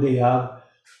on the day of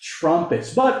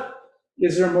trumpets. But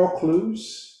is there more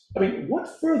clues? I mean,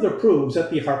 what further proves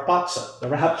that the harpazo, the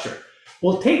rapture,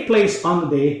 will take place on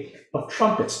the day of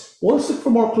trumpets? Well, let's look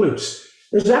for more clues.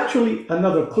 There's actually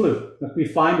another clue that we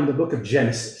find in the book of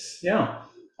Genesis. Yeah,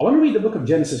 I want to read the book of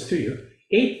Genesis to you,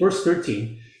 8 verse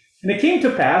 13. And it came to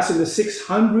pass in the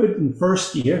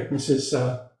 601st year, this is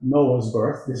Noah's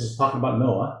birth, this is talking about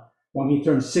Noah, when he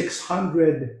turned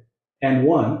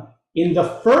 601, in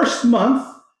the first month,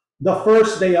 the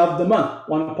first day of the month.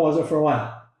 Want to pause there for a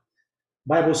while.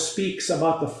 Bible speaks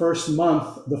about the first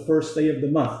month, the first day of the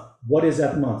month. What is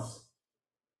that month?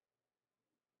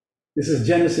 This is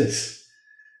Genesis.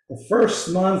 The first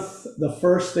month, the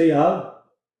first day of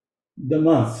the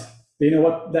month. Do you know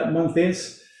what that month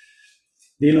is?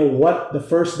 Do you know what the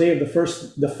first day of the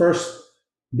first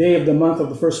day of the month of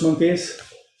the first month is?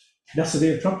 That's the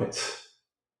day of trumpets.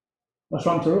 That's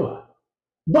Yom Teruah.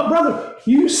 But brother,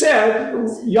 you said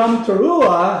Yom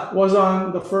Teruah was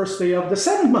on the first day of the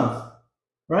seventh month,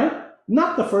 right?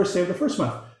 Not the first day of the first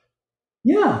month.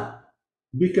 Yeah,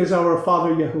 because our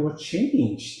Father Yahuwah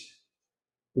changed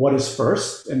what is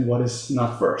first and what is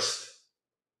not first,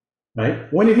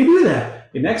 right? When did he do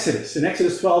that? In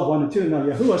Exodus 12, 1 and 2. Now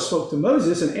Yahuwah spoke to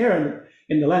Moses and Aaron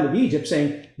in the land of Egypt,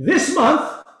 saying, this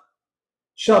month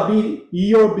shall be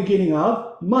your beginning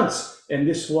of months. And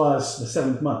this was the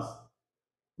seventh month.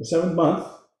 The seventh month,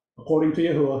 according to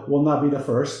Yahuwah, will not be the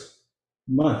first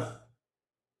month.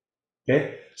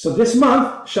 Okay? So this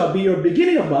month shall be your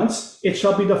beginning of months. It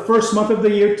shall be the first month of the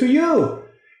year to you.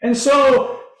 And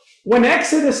so when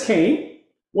Exodus came,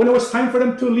 when it was time for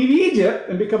them to leave Egypt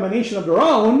and become a nation of their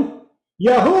own,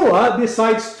 Yahuwah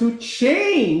decides to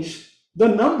change the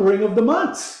numbering of the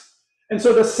months. And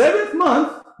so the seventh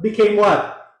month became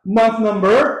what? Month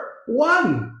number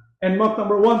 1. And month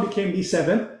number 1 became the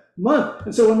seventh month.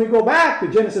 And so when we go back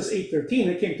to Genesis 8:13,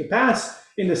 it came to pass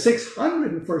in the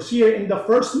 601st year, in the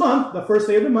first month, the first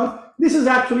day of the month. This is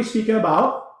actually speaking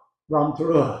about Yom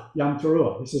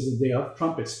Teruah. This is the day of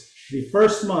trumpets. The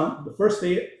first month, the first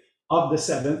day of the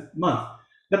 7th month.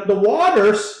 That the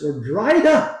waters were dried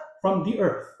up from the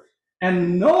earth.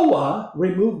 And Noah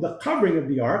removed the covering of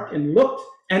the ark and looked,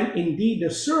 and indeed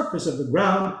the surface of the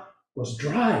ground was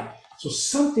dry. So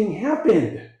something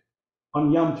happened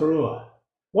on Yom Teruah.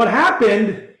 What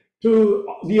happened to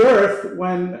the earth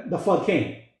when the flood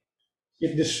came?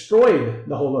 It destroyed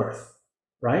the whole earth,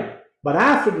 right? But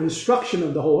after the destruction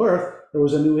of the whole earth, there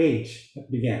was a new age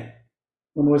that began.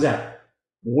 When was that?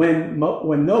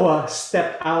 When Noah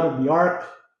stepped out of the ark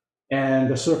and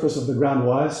the surface of the ground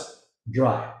was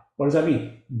dry. What does that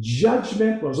mean?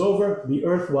 Judgment was over, the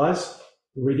earth was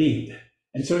redeemed.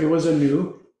 And so it was a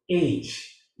new age.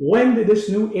 When did this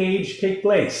new age take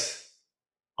place?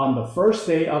 On the first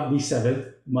day of the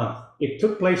 7th month. It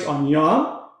took place on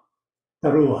Yom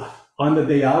Teruah, on the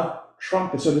day of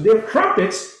trumpets. So the day of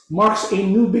trumpets marks a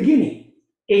new beginning,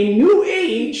 a new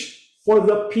age for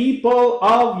the people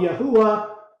of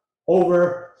Yahuwah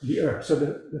over the earth. So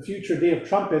the future day of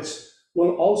trumpets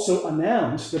will also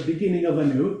announce the beginning of a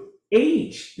new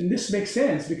age. And this makes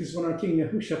sense because when our King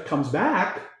Yahushua comes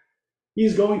back,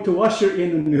 he's going to usher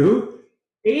in a new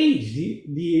age.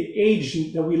 The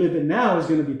age that we live in now is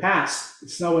going to be past.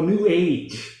 It's now a new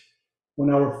age when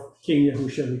our King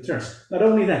Yahushua returns. Not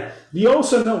only that, we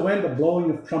also know when the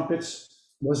blowing of trumpets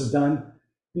was done.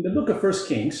 In the book of 1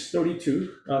 Kings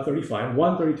 35,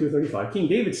 35, King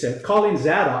David said, call in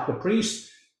Zadok the priest,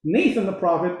 Nathan the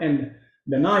prophet, and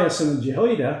Benaiah son of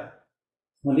Jehoiada.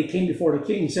 When they came before the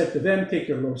king, he said to them, take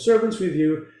your Lord's servants with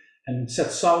you, and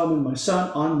set Solomon my son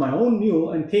on my own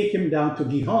mule, and take him down to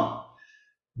Gihon.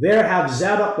 There have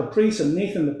Zadok the priest and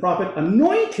Nathan the prophet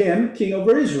anoint him king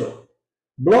over Israel.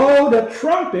 Blow the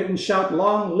trumpet and shout,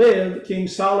 long live King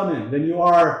Solomon. Then you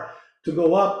are to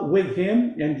go up with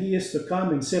him, and he is to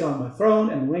come and sit on my throne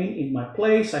and reign in my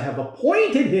place. I have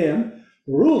appointed him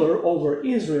ruler over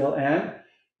Israel and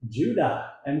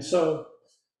Judah. And so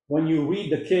when you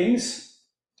read the Kings,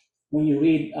 when you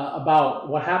read about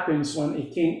what happens when a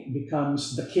king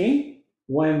becomes the king,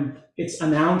 when it's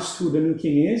announced who the new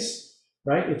king is,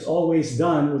 right? It's always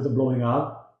done with the blowing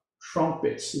of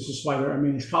trumpets. This is why there are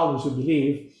many scholars who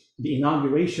believe the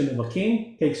inauguration of a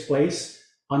king takes place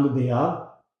on the day of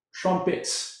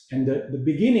trumpets. And the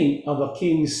beginning of a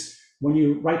king's, when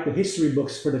you write the history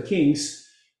books for the kings,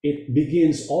 it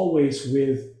begins always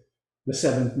with the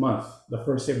 7th month, the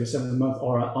first day of the 7th month,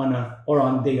 or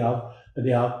on the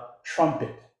day of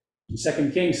trumpet. In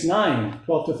 2 Kings 9,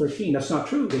 12 to 13, that's not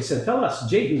true. They said, tell us.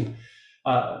 Jehu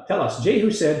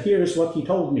said, here is what he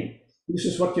told me. This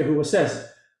is what Yahuwah says.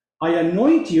 I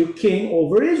anoint you king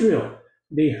over Israel.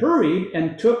 They hurried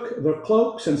and took their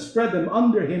cloaks and spread them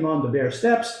under him on the bare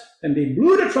steps, and they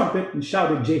blew the trumpet and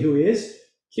shouted, Jehu is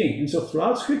king. And so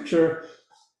throughout scripture,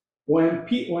 when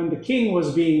the king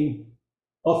was being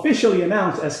officially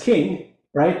announced as king,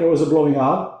 right, there was a blowing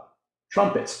of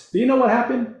trumpets. Do you know what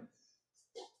happened?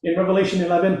 In Revelation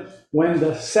 11, when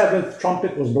the 7th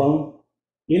trumpet was blown,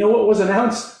 you know what was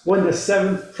announced when the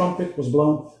 7th trumpet was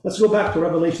blown? Let's go back to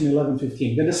Revelation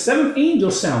 11:15. Then the 7th angel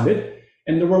sounded,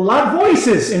 and there were loud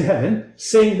voices in heaven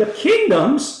saying, the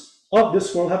kingdoms of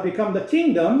this world have become the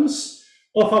kingdoms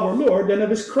of our Lord and of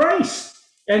his Christ,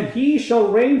 and he shall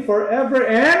reign forever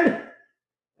and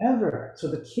ever.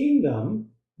 So the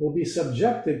kingdom will be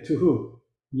subjected to who?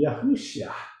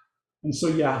 Yahushua. And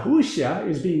so Yahushua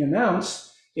is being announced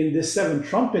in this 7th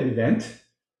trumpet event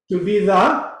to be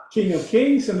the King of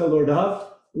Kings and the Lord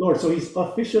of Lords. So he's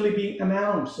officially being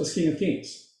announced as King of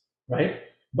Kings, right?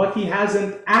 But he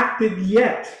hasn't acted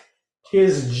yet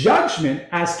his judgment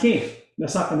as king.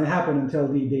 That's not going to happen until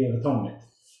the Day of Atonement.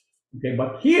 Okay,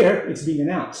 but here it's being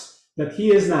announced that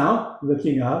he is now the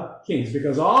King of Kings,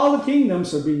 because all the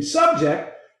kingdoms are being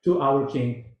subject to our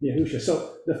King Yahushua.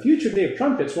 So the future Day of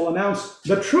Trumpets will announce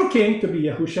the true king to be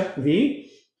Yahushua, the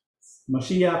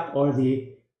Mashiach, or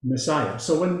the Messiah.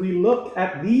 So when we look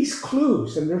at these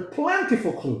clues, and there's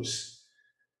plentiful clues,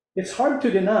 it's hard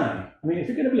to deny. I mean, if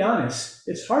you're going to be honest,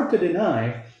 it's hard to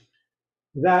deny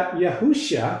that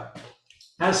Yahushua,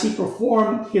 as he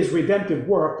performed his redemptive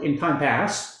work in time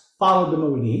past, followed the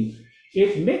Moedim,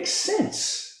 it makes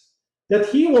sense that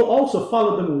he will also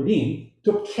follow the Moedim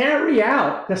to carry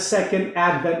out the second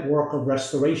Advent work of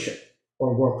restoration,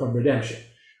 or work of redemption,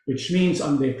 which means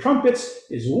on the trumpets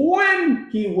is when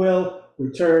he will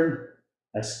return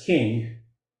as king,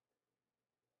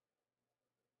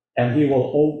 and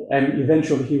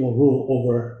eventually he will rule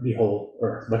over the whole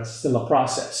earth. But still a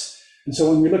process. And so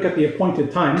when we look at the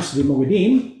appointed times, the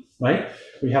Moedim, right,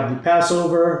 we have the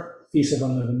Passover, Feast of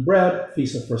Unleavened Bread,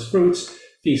 Feast of First Fruits,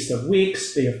 Feast of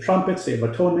Weeks, Day of Trumpets, Day of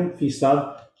Atonement, Feast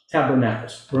of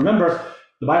Tabernacles. Remember,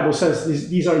 the Bible says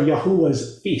these are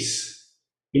Yahuwah's feasts.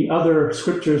 In other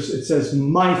scriptures, it says,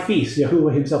 my feast.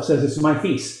 Yahuwah himself says it's my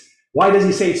feast. Why does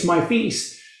he say it's my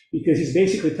feast? Because he's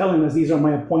basically telling us these are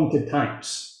my appointed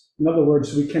times. In other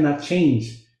words, we cannot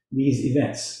change these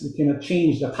events. We cannot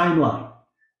change the timeline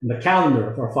and the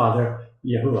calendar of our Father,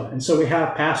 Yahuwah. And so we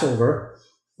have Passover.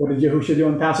 What did Yahushua do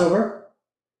on Passover?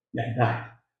 Yeah, he died.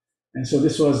 And so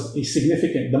this was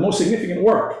the most significant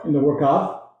work in the work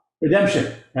of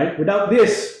redemption, right? Without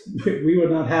this, we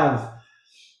would not have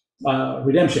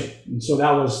redemption. And so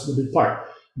that was the big part.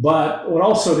 But what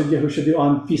also did Yahushua do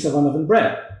on Feast of Unleavened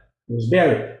Bread? He was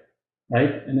buried,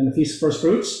 right? And then the Feast of First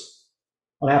Fruits.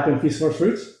 What happened in Feast of First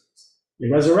Fruits?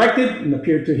 He resurrected and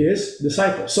appeared to his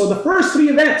disciples. So the first three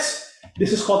events,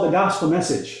 this is called the gospel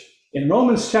message. In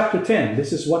Romans chapter 10,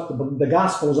 this is what the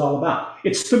gospel is all about.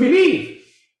 It's to believe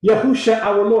Yahushua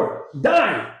our Lord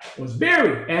died, was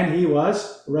buried, and he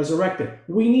was resurrected.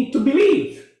 We need to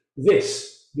believe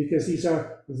this because these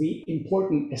are the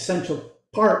important, essential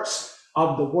parts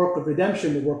of the work of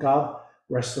redemption, the work of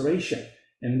restoration.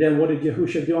 And then what did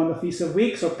Yahushua do on the Feast of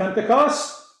Weeks or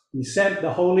Pentecost? He sent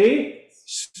the Holy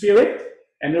Spirit,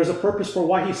 and there's a purpose for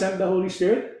why he sent the Holy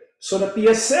Spirit, so that the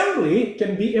assembly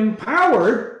can be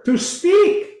empowered to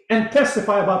speak and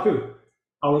testify about who?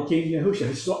 Our King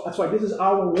Yahushua. So that's why this is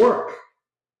our work.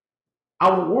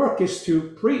 Our work is to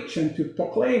preach and to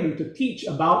proclaim and to teach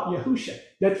about Yahushua,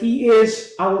 that he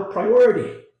is our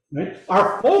priority. Right?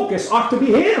 Our focus ought to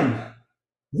be him.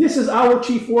 This is our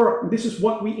chief work. This is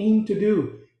what we aim to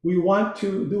do. We want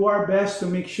to do our best to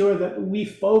make sure that we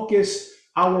focus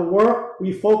our work,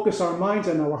 we focus our minds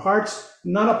and our hearts,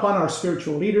 not upon our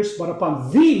spiritual leaders, but upon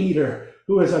the leader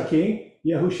who is our King,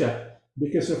 Yahushua.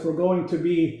 Because if we're going to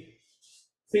be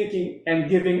thinking and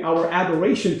giving our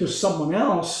adoration to someone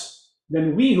else,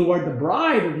 then we who are the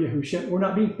bride of Yahushua, we're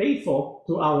not being faithful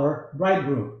to our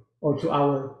bridegroom or to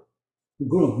our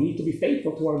groom. We need to be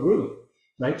faithful to our groom,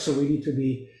 right? So we need to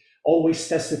be always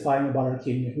testifying about our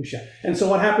King Yahushua. And so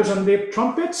what happens on the Day of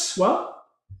Trumpets? Well,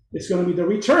 it's going to be the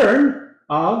return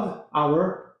of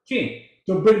our King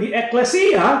to bring the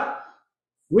ecclesia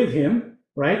with him,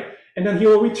 right? And then he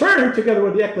will return together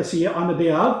with the ecclesia on the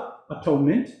Day of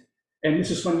Atonement. And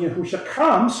this is when Yahushua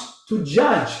comes to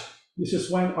judge. This is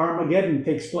when Armageddon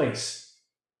takes place.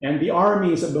 And the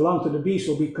armies that belong to the beast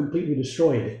will be completely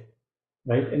destroyed,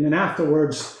 right? And then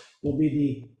afterwards will be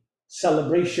the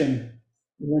celebration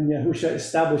when Yahushua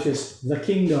establishes the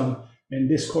kingdom. And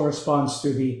this corresponds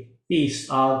to the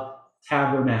Feast of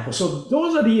Tabernacle. So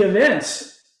those are the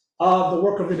events of the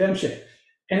work of redemption.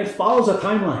 And it follows a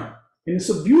timeline. And it's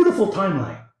a beautiful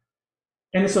timeline.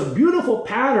 And it's a beautiful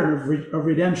pattern of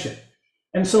redemption.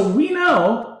 And so we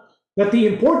know that the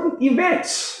important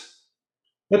events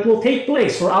that will take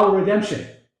place for our redemption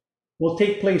will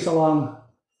take place along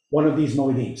one of these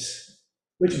Moedims.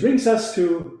 Which brings us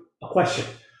to a question.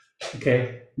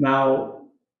 Okay, now,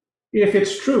 if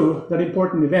it's true that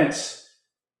important events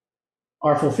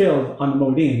are fulfilled on the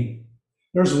Moedim,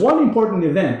 there's one important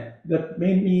event that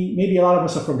maybe a lot of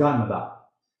us have forgotten about.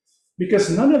 Because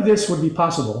none of this would be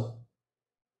possible,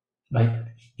 right,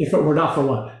 if it were not for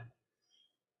what?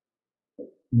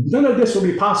 None of this would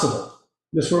be possible,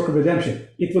 this work of redemption.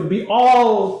 It would be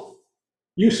all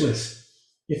useless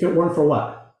if it weren't for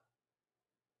what?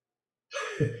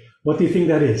 What do you think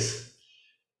that is?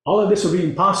 All of this would be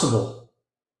impossible.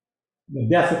 The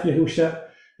death of Yahushua,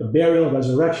 the burial,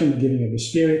 resurrection, the giving of the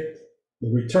Spirit, the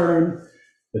return,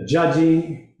 the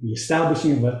judging, the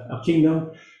establishing of a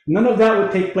kingdom. None of that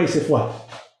would take place if what?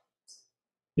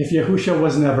 If Yahushua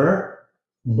was never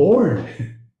born,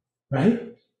 right?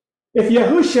 If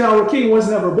Yahushua, our King, was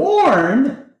never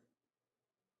born,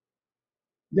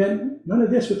 then none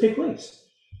of this would take place.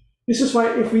 This is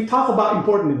why if we talk about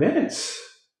important events,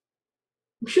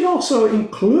 we should also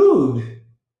include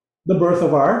the birth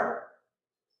of our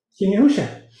King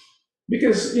Yahushua.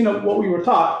 Because, what we were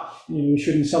taught, we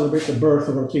shouldn't celebrate the birth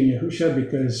of our King Yahushua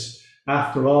because,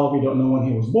 after all, we don't know when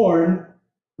he was born,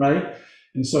 right?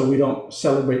 And so we don't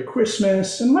celebrate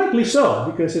Christmas, and rightly so,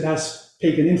 because it has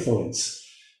pagan influence.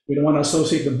 We don't want to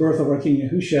associate the birth of our King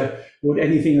Yahushua with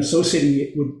anything associating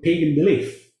it with pagan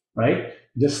belief, right?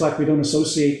 Just like we don't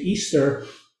associate Easter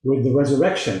with the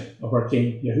resurrection of our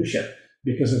King Yahushua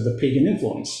because of the pagan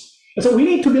influence. And so we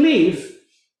need to believe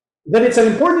that it's an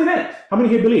important event. How many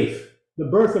here believe the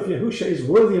birth of Yahushua is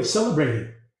worthy of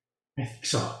celebrating? I think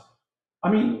so.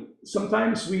 I mean,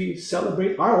 sometimes we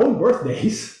celebrate our own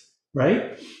birthdays,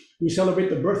 right? We celebrate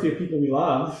the birthday of people we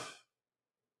love.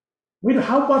 Wait,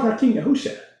 how about our King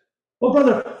Yahushua? Well,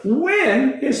 brother,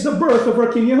 when is the birth of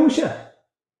our King Yahushua?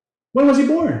 When was he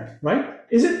born, right?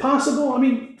 Is it possible? I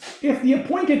mean, if the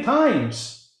appointed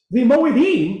times, the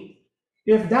Moedim,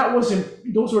 if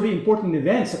those were the important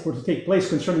events that were to take place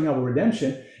concerning our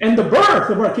redemption, and the birth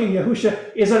of our King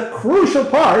Yahushua is a crucial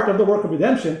part of the work of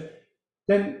redemption,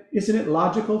 then isn't it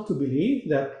logical to believe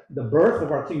that the birth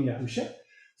of our King Yahushua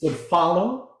would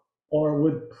follow or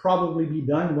would probably be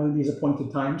done one of these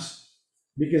appointed times?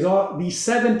 Because all these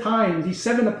 7 times, these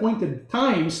 7 appointed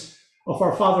times of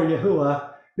our Father Yahuwah,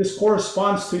 this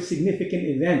corresponds to significant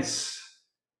events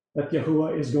that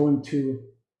Yahuwah is going to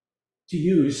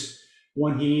use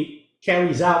when he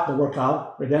carries out the work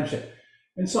of redemption.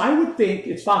 And so I would think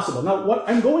it's possible. Now, what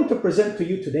I'm going to present to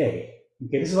you today,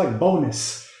 okay, this is like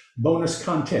bonus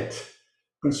content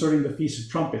concerning the Feast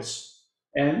of Trumpets.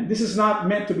 And this is not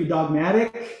meant to be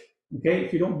dogmatic, okay?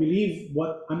 If you don't believe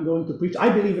what I'm going to preach, I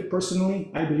believe it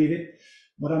personally, I believe it,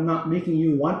 but I'm not making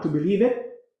you want to believe it.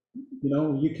 You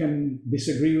know, you can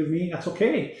disagree with me, that's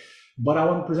okay. But I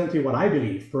want to present to you what I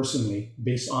believe personally,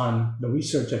 based on the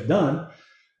research I've done.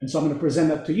 And so I'm going to present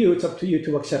that to you. It's up to you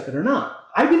to accept it or not.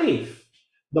 I believe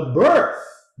the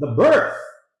birth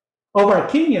of our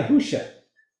King Yahushua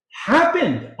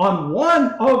happened on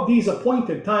one of these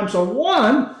appointed times, or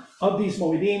one of these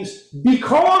Moedims,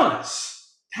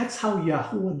 because that's how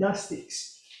Yahuwah does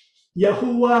things.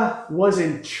 Yahuwah was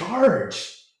in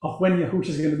charge of when Yahushua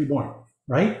is going to be born,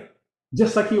 right?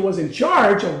 Just like he was in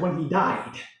charge of when he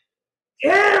died.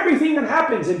 Everything that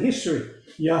happens in history,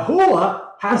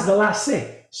 Yahuwah has the last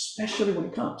say, especially when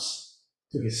it comes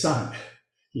to his son.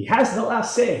 He has the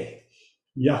last say,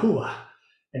 Yahuwah.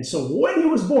 And so when he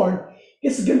was born,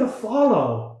 it's going to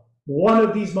follow one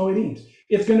of these Moedims.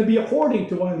 It's going to be according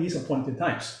to one of these appointed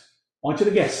times. I want you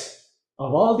to guess,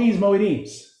 of all these Moedims,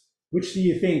 which do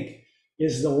you think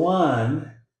is the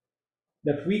one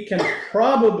that we can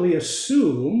probably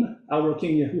assume our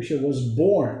King Yahushua was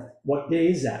born? What day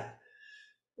is that?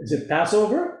 Is it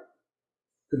Passover?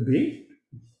 Could be,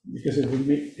 because it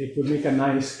would make a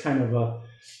nice kind of a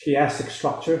chiastic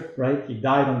structure, right? He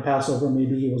died on Passover,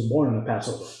 maybe he was born on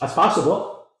Passover. That's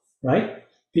possible, right?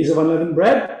 Feast of Unleavened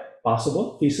Bread,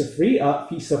 possible. Feast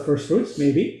of First Fruits,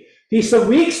 maybe. Feast of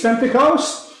Weeks,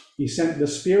 Pentecost, he sent the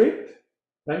Spirit,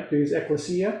 right, to his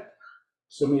ecclesia.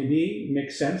 So maybe it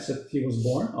makes sense that he was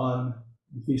born on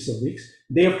the Feast of Weeks.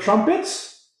 Day of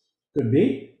Trumpets, could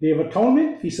be. Day of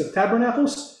Atonement, Feast of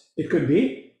Tabernacles, it could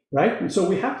be, right? And so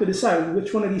we have to decide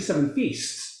which one of these 7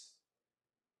 feasts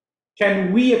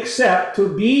can we accept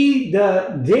to be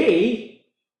the day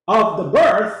of the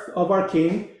birth of our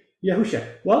King Yahushua.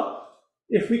 Well,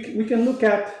 if we can look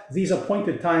at these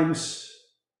appointed times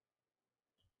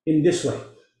in this way.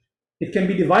 It can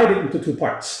be divided into 2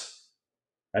 parts,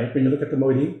 right? When you look at the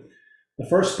Moedim, the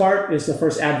first part is the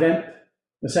first Advent.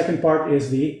 The second part is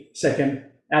the second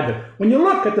Advent. When you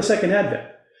look at the second Advent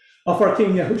of our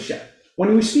King Yahushua,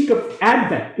 when we speak of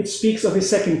Advent, it speaks of his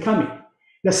second coming.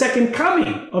 The second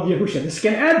coming of Yahushua, the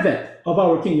second Advent of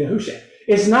our King Yahushua,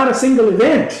 is not a single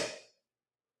event.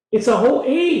 It's a whole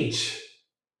age.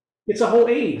 It's a whole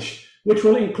age, which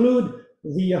will include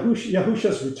the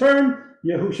Yahushua's return,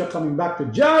 Yahushua coming back to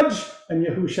judge, and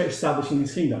Yahushua establishing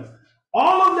his kingdom.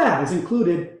 All of that is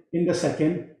included in the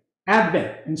second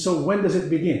Advent. And so when does it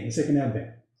begin, the second Advent?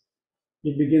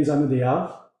 It begins on the day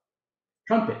of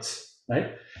trumpets,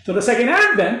 right? So the second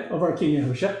Advent of our King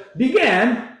Yahushua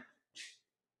began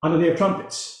on the day of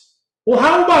trumpets. Well,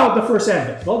 how about the first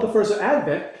Advent? Well, the first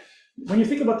Advent, when you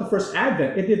think about the first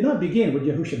Advent, it did not begin with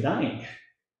Yahushua dying.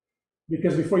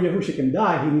 Because before Yahushua can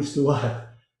die, he needs to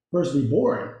first be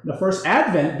born. The first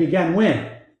Advent began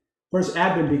when? First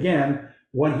Advent began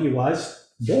when he was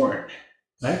born.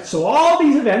 Right? So all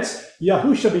these events,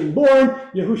 Yahushua being born,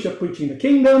 Yahushua preaching the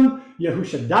kingdom,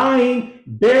 Yahushua dying,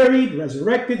 buried,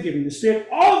 resurrected, giving the Spirit,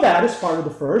 all that is part of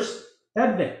the first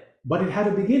Advent. But it had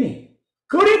a beginning.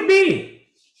 Could it be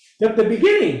that the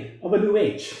beginning of a new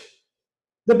age,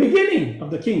 the beginning of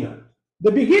the kingdom,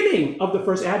 the beginning of the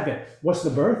first Advent was the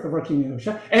birth of our King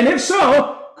Yahushua? And if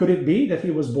so, could it be that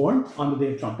he was born on the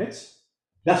Day of Trumpets?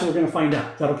 That's what we're going to find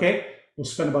out. Is that okay? We'll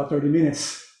spend about 30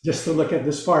 minutes just to look at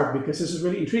this part because this is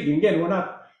really intriguing. Again, we're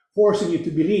not forcing you to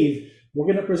believe. We're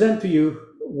going to present to you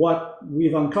what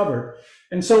we've uncovered.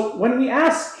 And so when we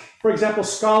ask, for example,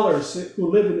 scholars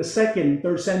who live in the 2nd,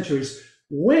 3rd centuries,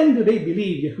 when do they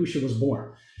believe Yahushua was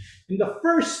born? In the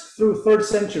 1st through 3rd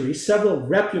century, several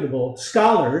reputable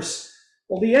scholars,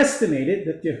 well, they estimated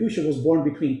that Yahushua was born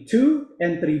between 2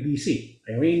 and 3 BC.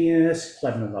 Irenaeus,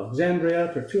 Clement of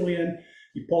Alexandria, Tertullian,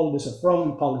 Hippolytus of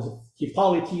Rome,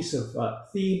 Hippolytus of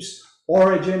Thebes,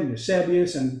 Origen,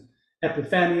 Eusebius, and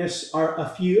Epiphanius are a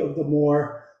few of the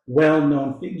more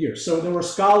well-known figures. So there were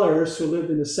scholars who lived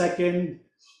in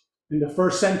the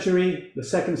first century, the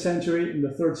second century, and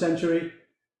the third century,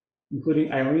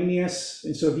 including Irenaeus.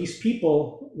 And so these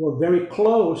people were very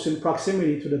close in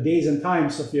proximity to the days and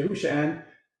times of Yahusha and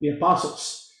the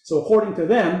apostles. So according to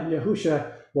them,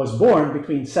 Yahusha was born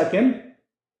between 2nd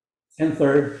and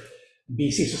 3rd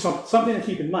BC. So something to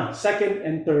keep in mind, 2nd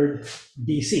and 3rd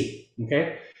BC,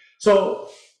 okay? So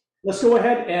let's go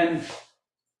ahead and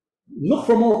look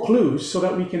for more clues so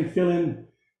that we can fill in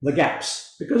the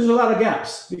gaps. Because there's a lot of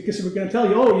gaps. Because we're going to tell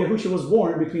you, oh, Yahusha was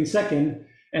born between 2nd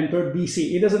and 3rd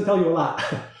BC. It doesn't tell you a lot,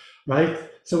 right?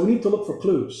 So we need to look for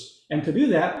clues. And to do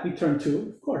that, we turn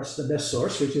to, of course, the best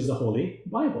source, which is the Holy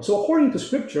Bible. So according to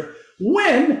Scripture,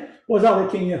 when was our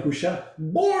King Yahusha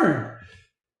born?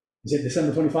 Is it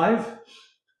December 25?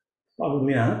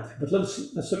 Probably not. But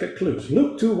let's look at clues.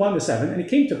 Luke 2, 1-7. And it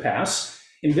came to pass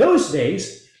in those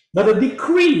days that a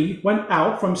decree went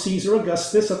out from Caesar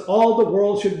Augustus that all the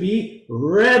world should be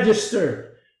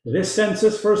registered. This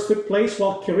census first took place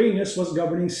while Quirinius was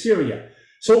governing Syria.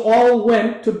 So all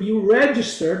went to be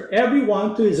registered,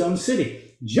 everyone to his own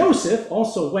city. Joseph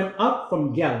also went up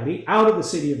from Galilee, out of the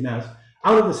city of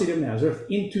Nazareth,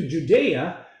 into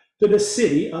Judea, to the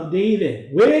city of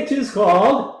David, which is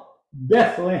called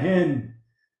Bethlehem,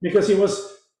 because he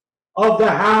was of the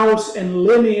house and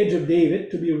lineage of David,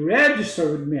 to be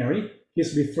registered with Mary,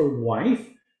 his betrothed wife,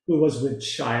 who was with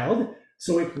child.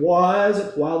 So it was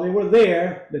that while they were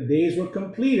there, the days were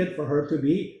completed for her to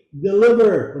be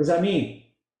delivered. What does that mean?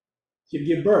 She'd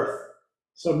give birth.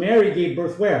 So Mary gave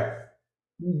birth where?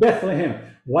 Bethlehem.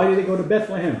 Why did they go to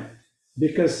Bethlehem?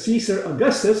 Because Caesar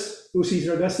Augustus, who's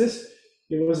Caesar Augustus?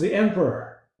 It was the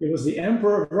emperor. It was the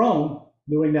emperor of Rome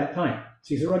during that time.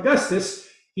 Caesar Augustus,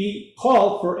 he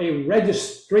called for a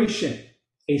registration,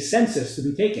 a census to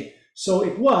be taken. So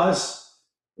it was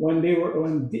when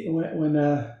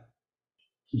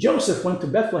Joseph went to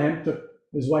Bethlehem, took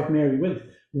his wife Mary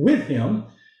with him.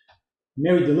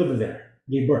 Mary delivered there,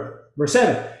 gave birth. Verse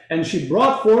 7, and she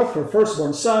brought forth her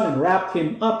firstborn son and wrapped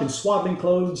him up in swaddling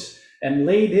clothes and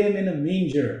laid him in a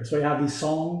manger. So you have these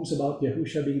songs about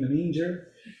Yahusha being in a manger,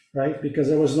 right? Because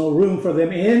there was no room for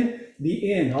them in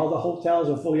the inn. All the hotels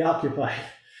were fully occupied.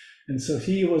 And so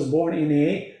he was born in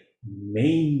a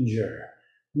manger.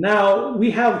 Now,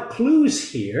 we have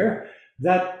clues here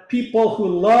that people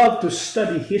who love to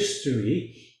study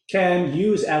history can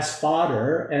use as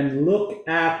fodder and look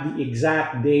at the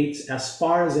exact dates as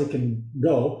far as they can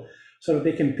go so that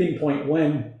they can pinpoint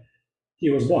when he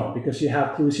was born. Because you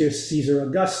have clues here, Caesar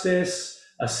Augustus,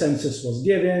 a census was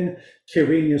given,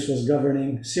 Quirinius was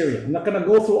governing Syria. I'm not going to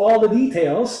go through all the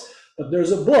details, but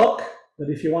there's a book that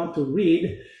if you want to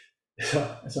read,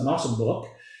 it's an awesome book.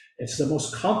 It's the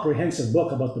most comprehensive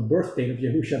book about the birth date of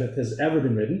Yahusha that has ever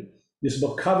been written. This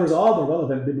book covers all the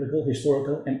relevant biblical,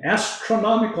 historical, and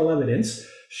astronomical evidence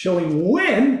showing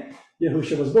when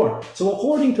Yahusha was born. So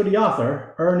according to the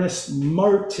author, Ernest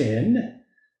Martin,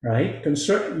 right,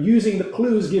 using the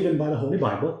clues given by the Holy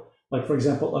Bible, like for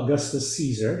example, Augustus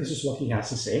Caesar, this is what he has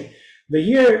to say. The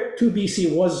year 2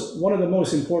 BC was one of the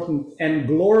most important and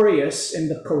glorious in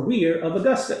the career of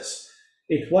Augustus.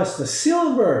 It was the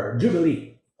silver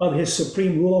jubilee of his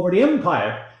supreme rule over the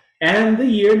empire, and the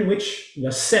year in which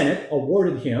the Senate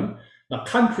awarded him the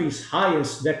country's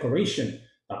highest decoration,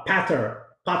 the Pater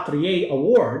Patriae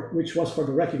Award, which was for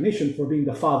the recognition for being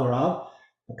the father of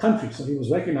the country. So he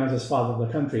was recognized as father of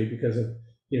the country because of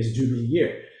his jubilee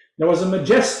year. There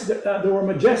were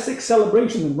majestic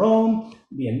celebrations in Rome,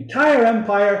 the entire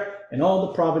empire, and all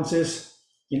the provinces.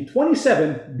 In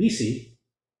 27 BC,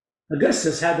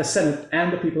 Augustus had the Senate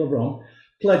and the people of Rome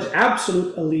pledge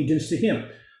absolute allegiance to him.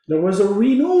 There was a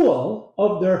renewal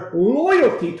of their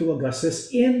loyalty to Augustus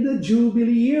in the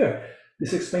Jubilee year.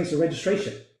 This explains the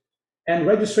registration. And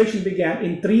registration began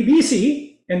in 3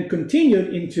 BC and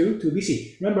continued into 2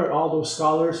 BC. Remember all those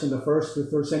scholars in the 1st to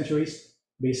 3rd centuries?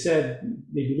 They said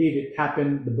they believe it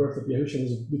happened, the birth of Yahusha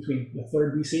was between the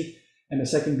 3rd BC and the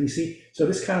 2nd BC. So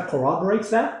this kind of corroborates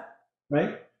that,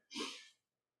 right?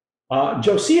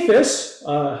 Josephus,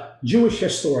 a Jewish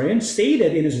historian,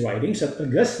 stated in his writings that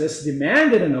Augustus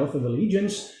demanded an oath of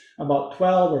allegiance about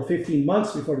 12 or 15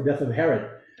 months before the death of Herod.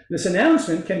 This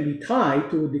announcement can be tied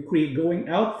to a decree going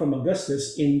out from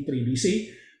Augustus in 3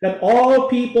 BC that all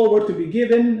people were to be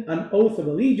given an oath of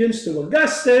allegiance to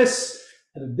Augustus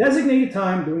at a designated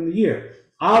time during the year.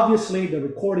 Obviously, the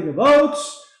recording of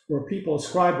oaths, where people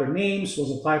ascribed their names,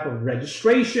 was a type of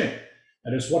registration.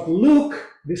 That is what Luke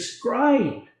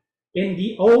described. in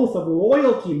the oath of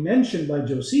loyalty mentioned by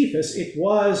Josephus, it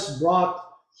was brought,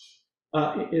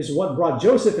 is what brought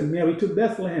Joseph and Mary to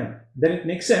Bethlehem. Then it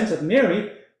makes sense that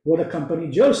Mary would accompany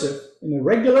Joseph. In the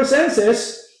regular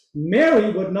census,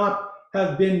 Mary would not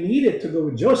have been needed to go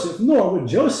with Joseph, nor would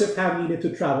Joseph have needed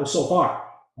to travel so far.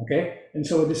 Okay? And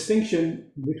so a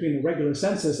distinction between the regular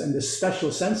census and the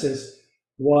special census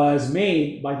was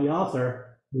made by the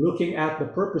author, looking at the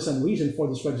purpose and reason for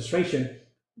this registration.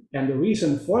 And the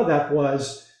reason for that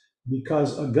was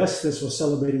because Augustus was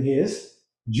celebrating his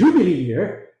Jubilee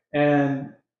year,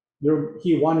 and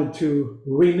he wanted to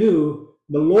renew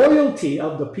the loyalty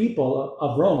of the people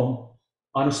of Rome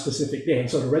on a specific day. And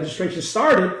so the registration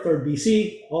started 3rd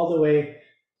BC all the way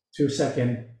to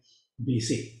 2nd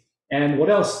BC. And what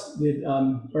else did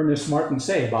Ernest Martin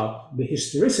say about the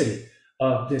historicity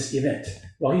of this event?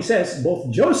 Well, he says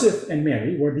both Joseph and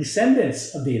Mary were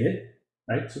descendants of David,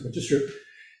 right? So which is true,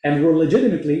 and were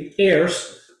legitimately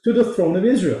heirs to the throne of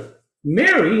Israel.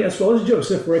 Mary, as well as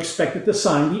Joseph, were expected to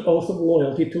sign the oath of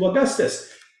loyalty to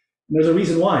Augustus. And there's a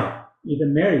reason why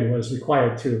even Mary was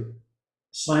required to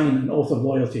sign an oath of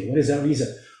loyalty. What is that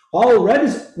reason? All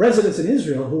residents in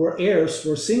Israel who were heirs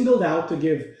were singled out to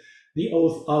give the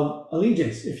oath of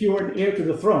allegiance. If you were an heir to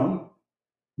the throne,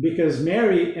 because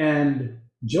Mary and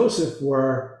Joseph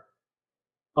were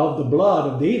of the blood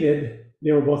of David,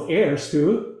 they were both heirs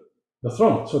to the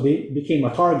throne. So they became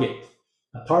a target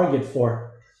for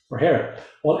Herod.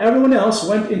 While everyone else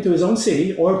went into his own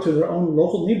city or to their own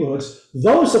local neighborhoods,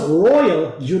 those of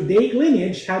royal Judaic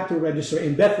lineage had to register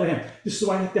in Bethlehem. This is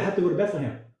why they had to go to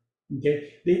Bethlehem.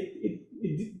 Okay,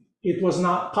 it was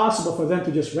not possible for them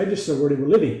to just register where they were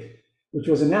living, which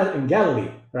was in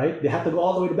Galilee, right? They had to go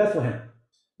all the way to Bethlehem,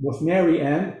 both Mary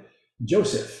and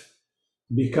Joseph,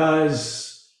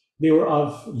 because they were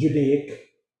of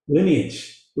Judaic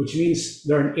lineage, which means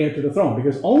they're an heir to the throne,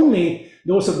 because only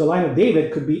those of the line of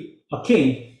David could be a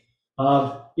king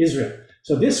of Israel.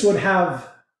 So this would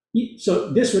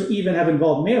even have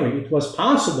involved Mary. It was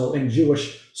possible in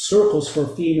Jewish circles for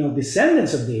female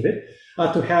descendants of David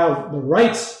to have the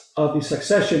rights of the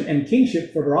succession and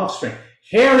kingship for their offspring.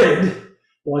 Herod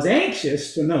was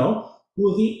anxious to know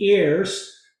who the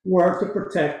heirs were to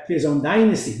protect his own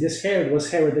dynasty. This Herod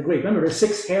was Herod the Great. Remember, there's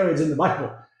 6 Herods in the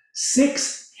Bible.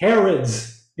 6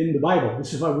 Herods in the Bible.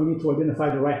 This is why we need to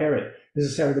identify the right Herod. This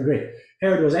is Herod the Great.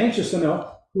 Herod was anxious to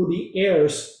know who the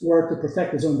heirs were to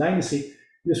protect his own dynasty.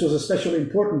 This was especially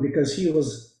important because he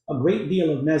was a great deal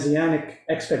of messianic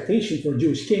expectation for a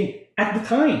Jewish king at the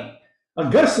time.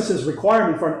 Augustus's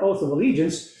requirement for an oath of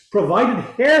allegiance provided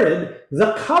Herod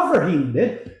the cover he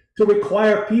needed to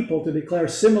require people to declare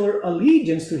similar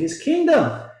allegiance to his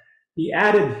kingdom. He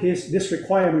added this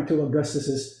requirement to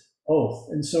Augustus's oath.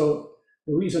 And so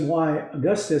the reason why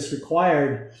Augustus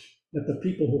required that the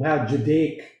people who had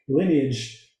Judaic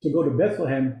lineage to go to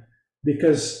Bethlehem,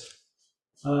 because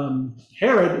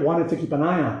Herod wanted to keep an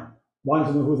eye on them, wanted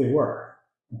to know who they were,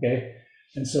 okay?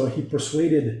 And so he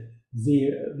persuaded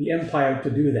the empire to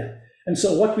do that. And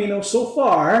so what we know so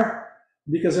far,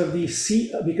 because of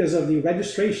the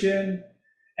registration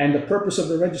and the purpose of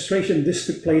the registration, this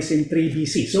took place in 3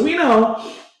 BC. So we know,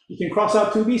 you can cross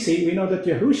out 2 BC, we know that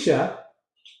Yahusha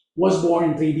was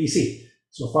born in 3 BC.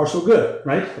 So far so good,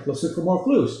 right? But let's look for more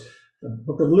clues. The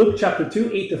book of Luke, chapter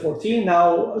 2, 8 to 14.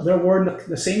 Now there were in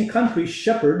the same country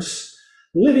shepherds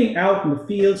living out in the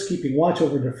fields, keeping watch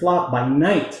over their flock by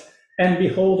night. And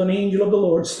behold, an angel of the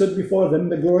Lord stood before them.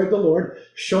 The glory of the Lord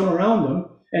shone around them,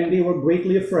 and they were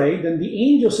greatly afraid. And the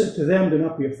angel said to them, "Do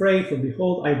not be afraid, for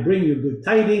behold, I bring you good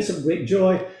tidings of great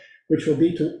joy, which will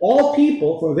be to all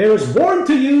people. For there is born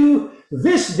to you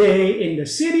this day in the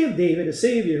city of David a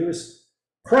Savior, who is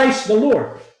Christ the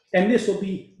Lord. And this will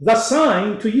be the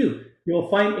sign to you. You will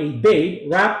find a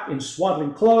babe wrapped in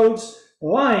swaddling clothes,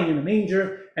 lying in a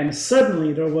manger." And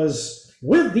suddenly there was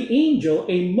with the angel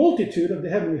a multitude of the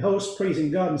heavenly host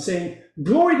praising God and saying,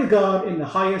 "Glory to God in the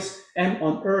highest, and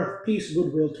on earth peace,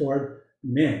 goodwill toward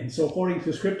men." So according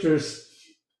to scriptures,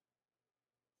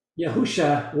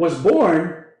 Yahusha was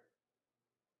born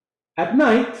at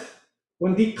night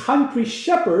when the country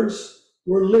shepherds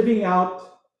were living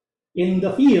out in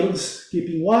the fields,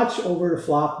 keeping watch over the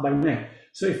flock by night.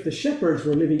 So if the shepherds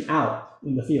were living out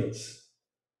in the fields,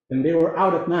 and they were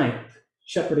out at night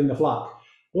shepherding the flock,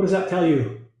 what does that tell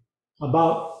you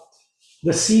about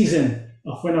the season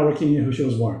of when our King Yahushua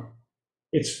was born?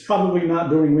 It's probably not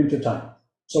during winter time.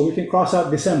 So we can cross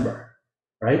out December,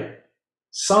 right?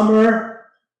 Summer,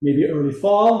 maybe early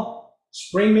fall,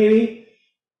 spring maybe.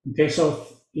 Okay, so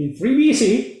in 3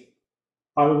 BC,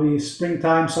 probably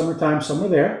springtime, summertime, somewhere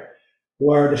there,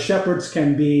 where the shepherds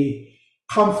can be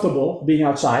comfortable being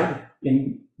outside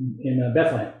in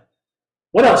Bethlehem.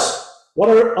 What else? What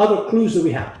other clues do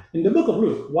we have? In the book of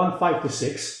Luke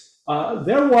 1:5-6,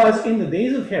 there was in the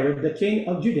days of Herod, the king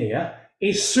of Judea,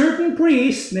 a certain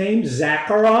priest named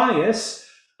Zacharias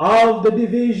of the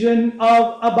division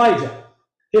of Abijah.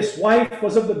 His wife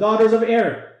was of the daughters of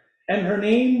Aaron, and her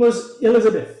name was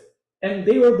Elizabeth. And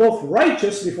they were both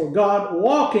righteous before God,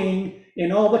 walking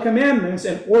in all the commandments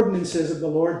and ordinances of the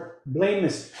Lord,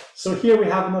 blameless. So here we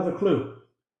have another clue.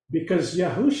 Because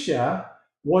Yahusha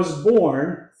was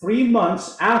born 3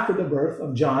 months after the birth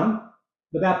of John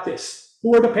the Baptist.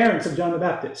 Who were the parents of John the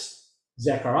Baptist?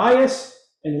 Zacharias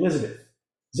and Elizabeth.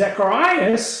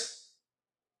 Zacharias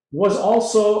was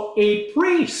also a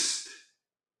priest.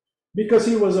 Because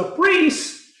he was a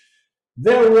priest,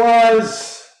 there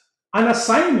was an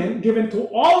assignment given to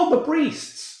all the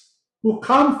priests who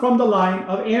come from the line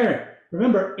of Aaron.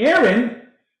 Remember, Aaron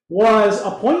was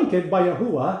appointed by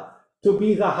Yahuwah to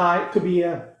be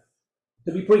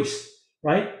priest,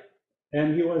 right?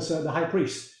 And he was the high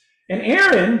priest. And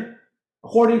Aaron,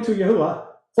 according to Yahuwah,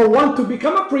 for one to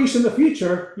become a priest in the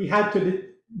future, he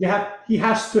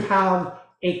has to have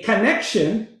a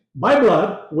connection by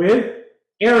blood with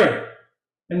Aaron.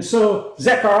 And so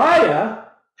Zechariah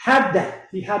had that.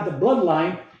 He had the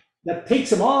bloodline that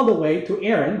takes him all the way to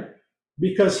Aaron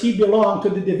because he belonged to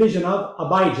the division of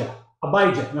Abijah.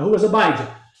 Now, who was Abijah?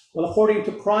 Well, according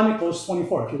to Chronicles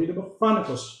 24, if you read the book of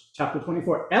Chronicles, chapter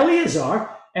 24, Eleazar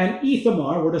and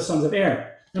Ithamar were the sons of Aaron.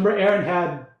 Remember, Aaron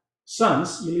had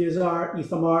sons, Eleazar,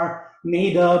 Ithamar,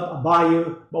 Nadab,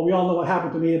 Abihu, but we all know what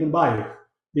happened to Nadab and Abihu.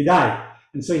 They died.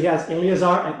 And so he has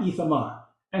Eleazar and Ithamar.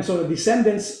 And so the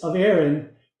descendants of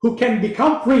Aaron, who can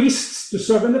become priests to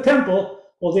serve in the temple,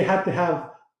 well, they had to have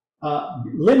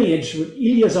lineage with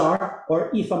Eleazar or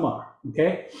Ithamar,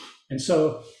 okay? And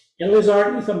so Eleazar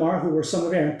and Ithamar, who were sons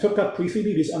of Aaron, took up priestly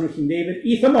duties under King David.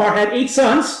 Ithamar had 8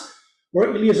 sons, where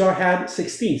Eleazar had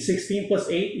 16. 16 plus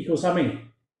 8 equals how many?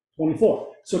 24.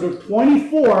 So there are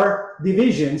 24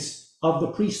 divisions of the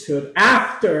priesthood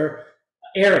after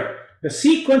Aaron. The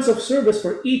sequence of service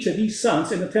for each of these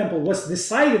sons in the temple was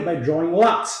decided by drawing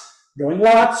lots. Drawing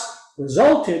lots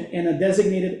resulted in a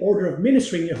designated order of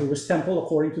ministering Yahuwah's temple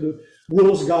according to the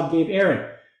rules God gave Aaron.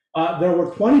 There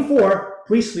were 24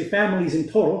 priestly families in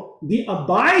total. The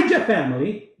Abijah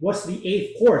family was the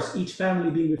 8th course, each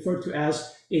family being referred to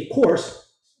as a course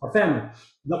or family.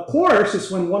 The course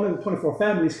is when one of the 24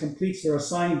 families completes their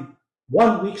assigned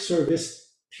 1-week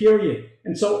service period.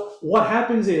 And so what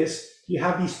happens is you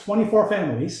have these 24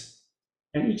 families,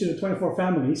 and each of the 24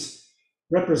 families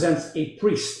represents a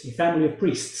priest, a family of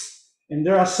priests. And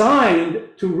they're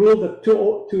assigned to rule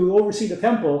to oversee the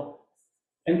temple,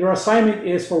 and their assignment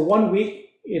is for 1 week,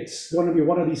 it's going to be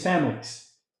one of these families.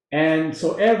 And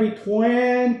so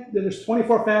there's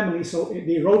 24 families, so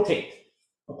they rotate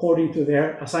according to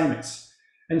their assignments.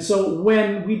 And so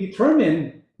when we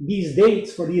determine these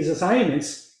dates for these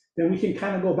assignments, then we can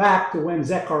kind of go back to when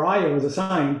Zechariah was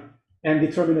assigned and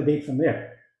determine a date from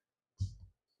there.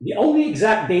 The only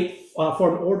exact date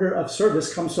for an order of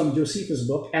service comes from Josephus'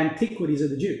 book, Antiquities of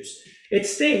the Jews. It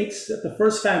states that the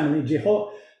first family,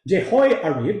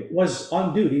 Jehoiarib, was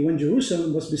on duty when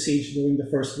Jerusalem was besieged during the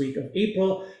first week of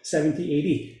April 70 AD.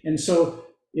 And so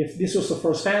if this was the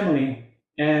first family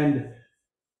and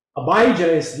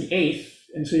Abijah is the 8th,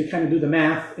 and so you kind of do the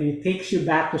math and it takes you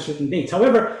back to certain dates.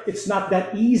 However, it's not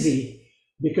that easy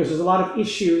because there's a lot of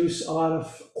issues, a lot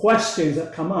of questions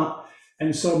that come up.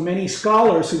 And so many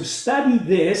scholars who've studied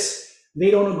this,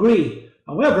 they don't agree.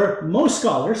 However, most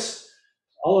scholars,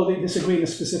 although they disagree in the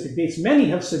specific dates, many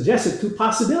have suggested two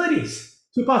possibilities.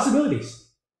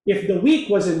 If the week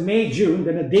was in May, June,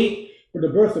 then a date for the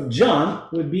birth of John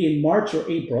would be in March or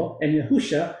April, and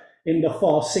Yahusha in the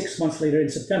fall, 6 months later in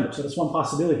September. So that's one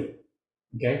possibility,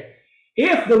 okay?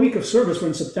 If the week of service were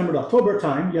in September to October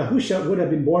time, Yahusha would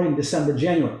have been born in December,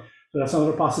 January. So that's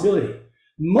another possibility.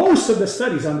 Most of the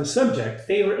studies on the subject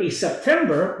favor a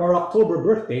September or October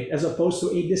birth date as opposed to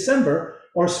a December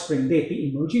or spring date. The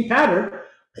emerging pattern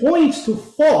points to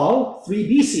fall 3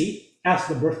 BC as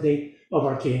the birth date of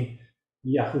our King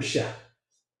Yahusha.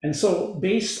 And so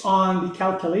based on the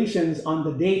calculations on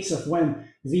the dates of when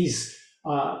these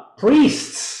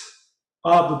priests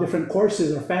of the different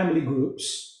courses or family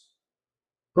groups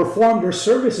performed their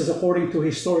services according to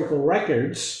historical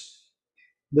records,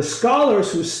 the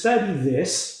scholars who studied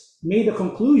this made the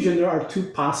conclusion there are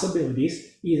two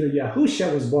possibilities. Either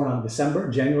Yahusha was born on December,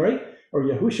 January, or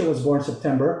Yahusha was born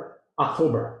September,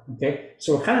 October. Okay,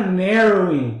 so we're kind of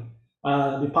narrowing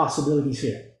the possibilities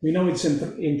here. We know it's in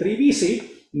 3 BC.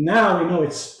 Now we know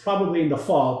it's probably in the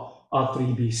fall of 3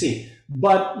 BC.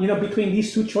 But between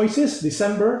these two choices,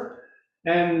 December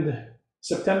and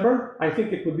September, I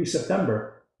think it would be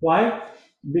September. Why?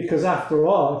 Because after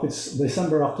all, if it's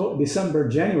December,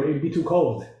 January, it'd be too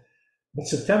cold. But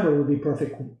September would be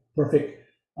perfect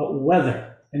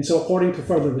weather. And so according to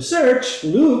further research,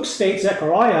 Luke states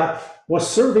Zechariah was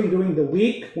serving during the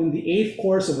week when the 8th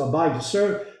course of Abijah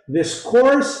served. This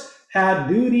course had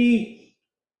duty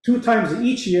 2 times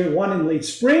each year, one in late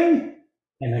spring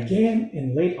and again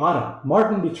in late autumn.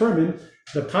 Martin determined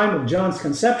the time of John's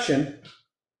conception,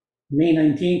 May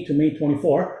 19 to May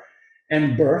 24,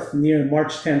 and birth near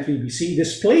March 10, 3 BC.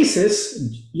 This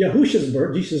places Yahusha's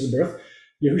birth, Jesus' birth,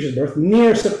 Yahusha's birth,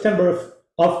 near September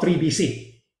of 3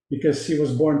 BC, because he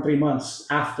was born 3 months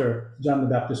after John the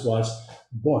Baptist was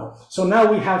born. So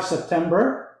now we have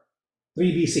September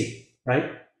 3 BC,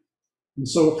 right? And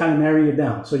so we'll kind of narrow it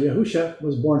down. So Yahusha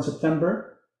was born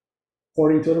September,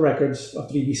 according to the records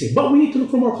of 3 BC. But we need to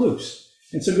look for more clues.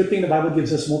 It's a good thing the Bible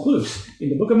gives us more clues. In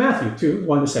the book of Matthew 2,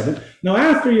 1-7, now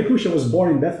after Yahusha was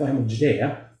born in Bethlehem of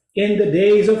Judea, in the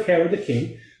days of Herod the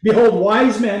king, behold,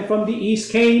 wise men from the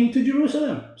east came to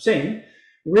Jerusalem, saying,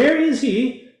 where is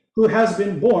he who has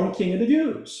been born King of the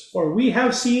Jews? For we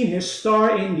have seen his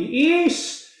star in the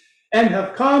east, and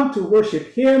have come to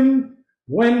worship him.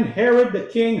 When Herod the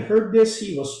king heard this,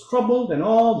 he was troubled, and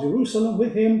all Jerusalem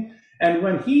with him. And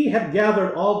when he had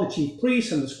gathered all the chief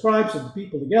priests and the scribes of the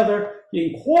people together,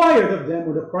 he inquired of them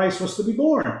where the Christ was to be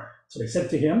born. So they said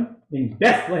to him, in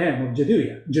Bethlehem of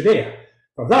Judea.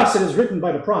 For thus it is written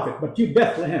by the prophet, but you,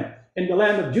 Bethlehem, in the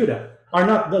land of Judah, are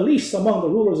not the least among the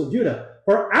rulers of Judah.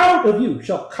 For out of you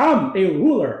shall come a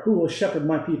ruler who will shepherd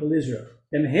my people Israel.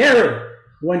 And Herod,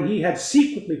 when he had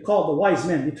secretly called the wise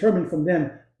men, determined from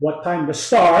them what time the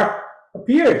star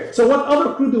appeared. So what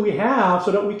other clue do we have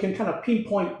so that we can kind of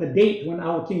pinpoint the date when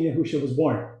our King Yahushua was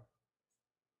born?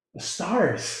 The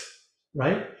stars,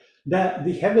 right?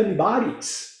 The heavenly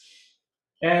bodies.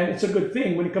 And it's a good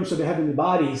thing when it comes to the heavenly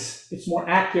bodies, it's more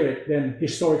accurate than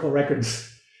historical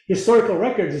records. Historical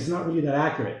records is not really that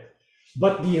accurate.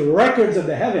 But the records of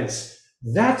the heavens,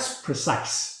 that's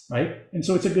precise, right? And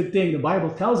so it's a good thing. The Bible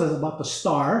tells us about the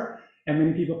star, and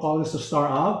many people call this the Star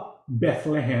of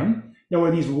Bethlehem. There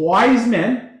were these wise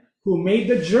men who made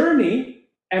the journey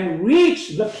and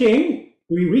reached the king.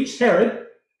 We reached Herod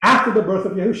after the birth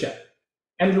of Yahusha.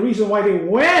 And the reason why they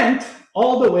went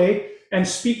all the way and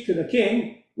speak to the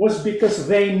king was because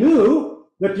they knew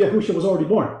that Yahusha was already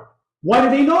born. Why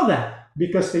did they know that?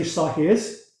 Because they saw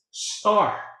his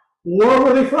star. Where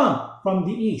were they from? From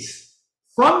the east.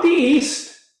 From the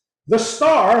east, the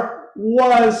star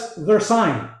was their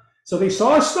sign. So they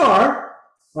saw a star,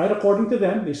 right? According to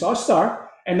them, they saw a star,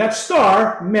 and that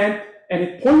star meant, and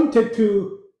it pointed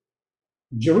to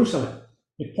Jerusalem.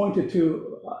 It pointed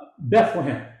to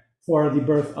Bethlehem for the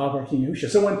birth of our King Yahushua.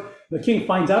 So when the king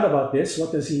finds out about this,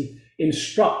 what does he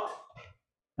instruct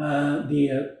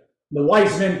the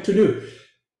wise men to do?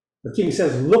 The king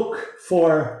says, look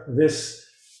for this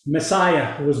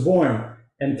Messiah who was born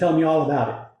and tell me all about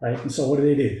it, right? And so what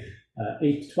do?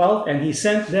 8:12, and he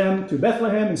sent them to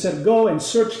Bethlehem and said, go and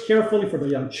search carefully for the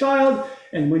young child,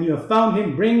 and when you have found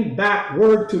him, bring back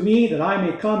word to me that I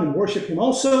may come and worship him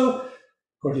also. Of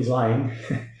course, he's lying.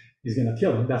 He's going to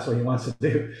kill him. That's what he wants to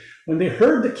do. When they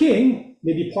heard the king,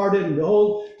 they departed, and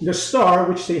behold, the star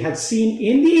which they had seen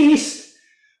in the east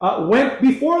went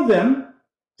before them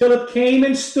till it came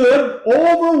and stood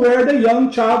over where the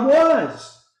young child was.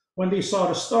 When they saw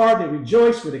the star, they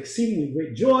rejoiced with exceedingly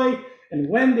great joy. And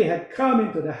when they had come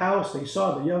into the house, they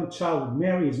saw the young child with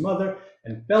Mary, his mother,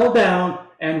 and fell down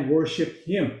and worshipped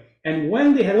him. And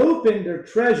when they had opened their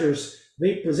treasures,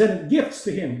 they presented gifts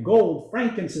to him, gold,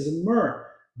 frankincense, and myrrh.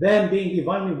 Then, being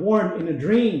divinely warned in a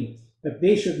dream that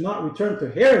they should not return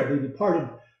to Herod, they departed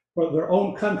for their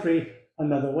own country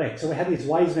another way. So we had these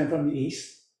wise men from the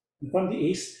east. And from the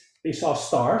east, they saw a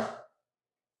star,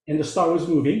 and the star was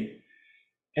moving.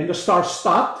 And the star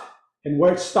stopped, and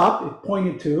where it stopped, it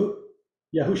pointed to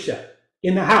Yahusha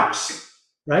in the house,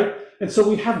 right? And so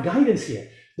we have guidance here.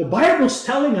 The Bible's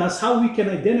telling us how we can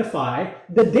identify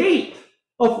the date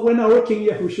of when our King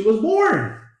Yahusha was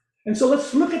born. And so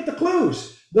let's look at the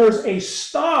clues. There's a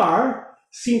star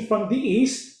seen from the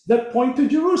east that point to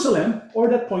Jerusalem or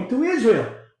that point to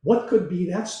Israel. What could be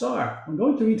that star? I'm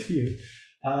going to read to you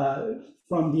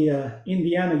from the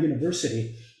Indiana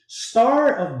University.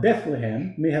 Star of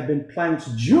Bethlehem may have been planets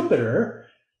Jupiter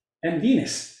and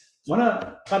Venus.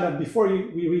 Before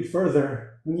we read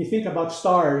further, when you think about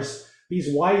stars,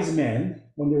 these wise men,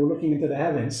 when they were looking into the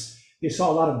heavens, they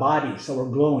saw a lot of bodies that were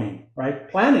glowing, right?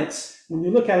 Planets, when you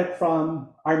look at it from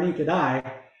our naked eye,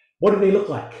 what do they look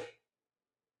like?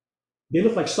 They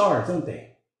look like stars, don't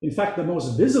they? In fact, the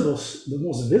most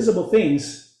visible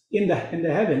things in the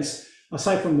heavens,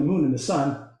 aside from the moon and the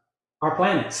sun, are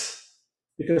planets,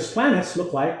 because planets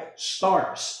look like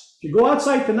stars. If you go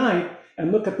outside tonight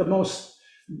and look at the most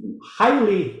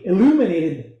highly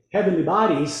illuminated heavenly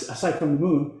bodies, aside from the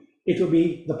moon, it will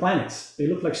be the planets. They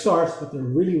look like stars, but they're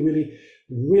really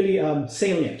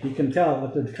salient. You can tell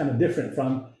that they're kind of different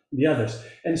from the others.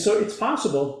 And so it's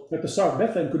possible that the Star of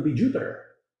Bethlehem could be Jupiter.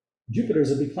 Jupiter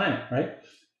is a big planet, right?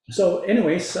 So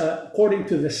anyways, according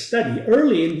to the study,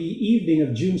 early in the evening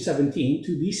of June 17,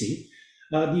 2 BC,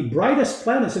 the brightest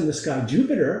planets in the sky,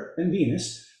 Jupiter and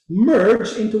Venus,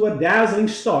 merged into a dazzling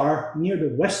star near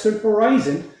the western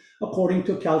horizon, according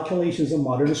to calculations of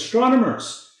modern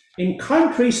astronomers. In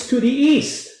countries to the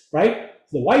east, right?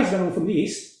 The wise men were from the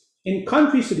east. In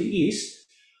countries to the east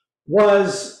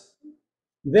was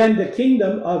then the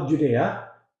kingdom of Judea.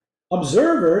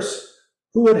 Observers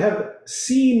who would have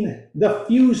seen the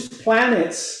fused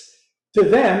planets, to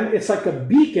them, it's like a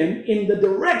beacon in the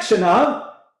direction of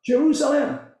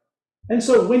Jerusalem. And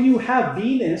so when you have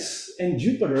Venus and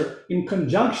Jupiter in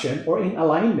conjunction or in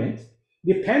alignment,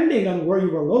 depending on where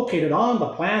you are located on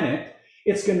the planet,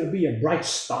 it's going to be a bright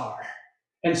star.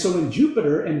 And so when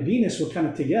Jupiter and Venus were kind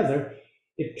of together,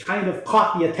 it kind of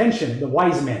caught the attention of the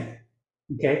wise men.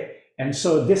 Okay? And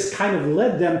so this kind of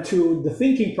led them to the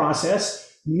thinking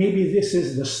process, maybe this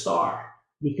is the star,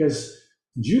 because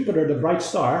Jupiter, the bright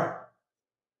star,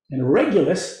 and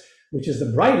Regulus, which is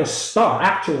the brightest star,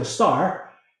 actual star,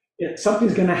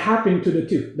 something's going to happen to the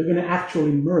two. They're going to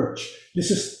actually merge.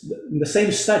 This is the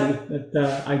same study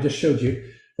that I just showed you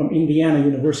from Indiana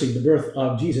University, the birth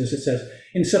of Jesus. It says,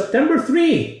 in September of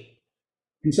 3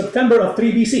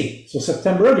 BC, so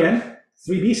September again,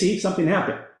 3 BC, something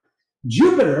happened.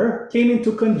 Jupiter came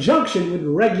into conjunction with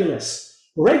Regulus.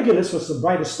 Regulus was the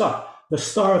brightest star, the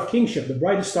star of kingship, the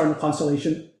brightest star in the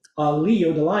constellation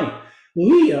Leo the lion.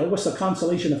 Leo was the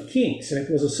constellation of kings, and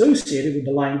it was associated with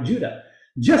the Lion Judah.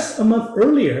 Just a month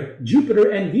earlier,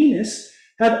 Jupiter and Venus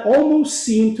had almost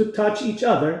seemed to touch each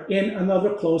other in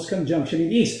another close conjunction in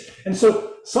the east. And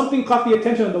so something caught the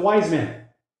attention of the wise men.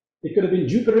 It could have been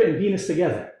Jupiter and Venus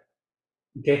together.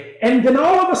 Okay, and then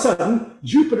all of a sudden,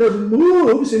 Jupiter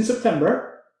moves in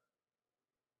September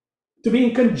to be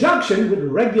in conjunction with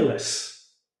Regulus.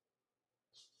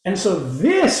 And so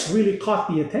this really caught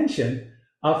the attention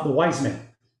of the wise men.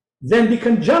 Then the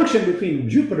conjunction between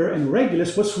Jupiter and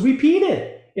Regulus was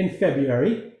repeated in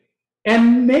February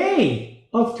and May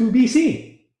of 2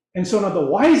 BC. And so now the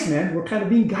wise men were kind of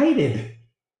being guided.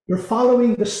 They're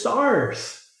following the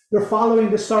stars. They're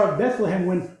following the Star of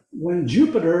Bethlehem when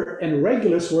Jupiter and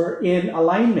Regulus were in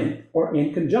alignment or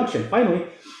in conjunction. Finally,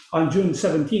 on June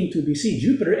 17, 2 BC,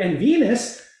 Jupiter and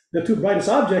Venus, the two brightest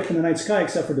objects in the night sky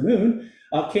except for the moon,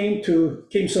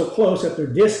 came so close that their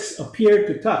disks appeared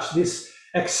to touch. This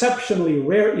exceptionally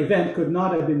rare event could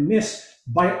not have been missed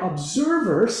by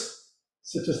observers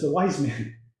such as the wise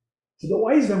men. So the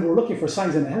wise men were looking for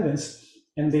signs in the heavens,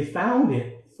 and they found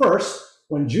it first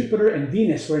when Jupiter and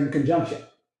Venus were in conjunction.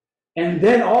 And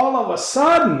then all of a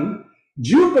sudden,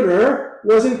 Jupiter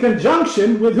was in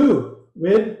conjunction with who?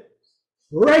 With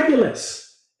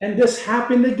Regulus. And this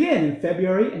happened again in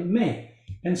February and May.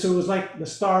 And so it was like the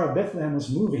Star of Bethlehem was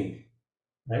moving,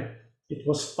 right? It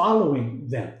was following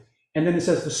them. And then it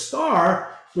says the star,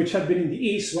 which had been in the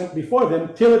east, went before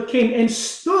them till it came and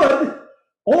stood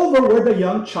over where the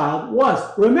young child was.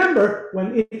 Remember,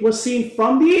 when it was seen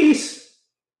from the east,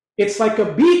 it's like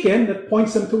a beacon that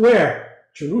points them to where?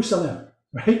 Jerusalem,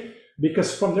 right?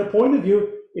 Because from their point of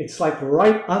view, it's like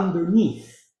right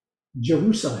underneath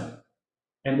Jerusalem.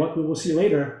 And what we will see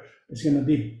later is going to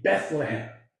be Bethlehem,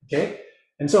 okay?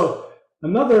 And so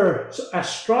another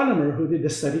astronomer who did the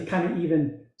study kind of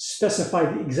even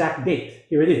specified the exact date.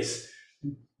 Here it is. I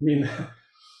mean,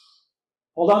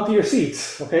 hold on to your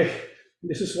seats, okay?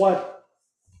 This is what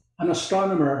an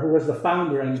astronomer who was the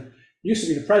founder and used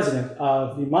to be the president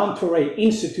of the Monterey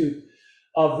Institute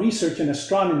of Research and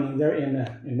Astronomy there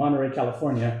in Monterey,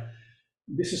 California.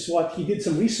 This is what he did,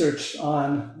 some research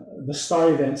on the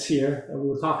star events here that we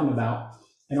were talking about,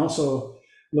 and also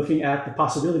looking at the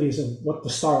possibilities of what the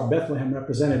Star of Bethlehem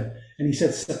represented. And he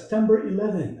said September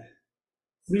 11,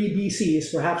 3 BC is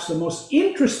perhaps the most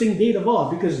interesting date of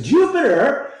all, because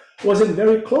Jupiter was in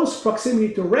very close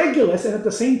proximity to Regulus, and at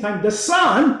the same time the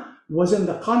sun was in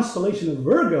the constellation of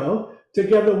Virgo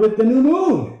together with the new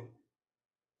moon.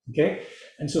 Okay,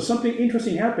 and so something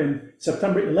interesting happened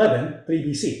September 11, 3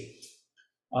 BC.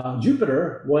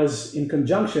 Jupiter was in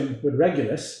conjunction with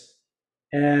Regulus,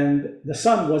 and the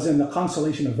sun was in the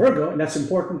constellation of Virgo, and that's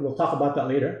important, we'll talk about that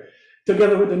later,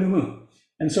 together with the new moon.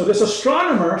 And so this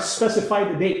astronomer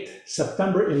specified the date,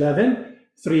 September 11,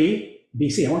 3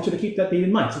 BC. I want you to keep that date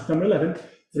in mind, September 11,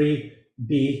 3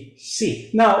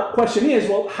 BC. Now, question is,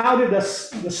 well, how did the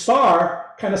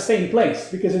star kind of stay in place?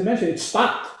 Because it mentioned it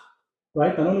stopped,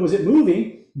 right? Not only was it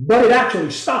moving, but it actually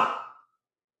stopped.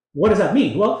 What does that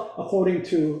mean? Well, according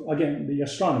to, again, the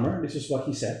astronomer, this is what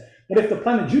he said. But if the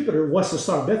planet Jupiter was the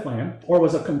star of Bethlehem, or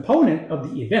was a component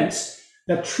of the events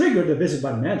that triggered the visit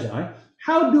by the Magi,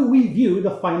 how do we view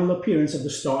the final appearance of the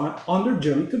star on their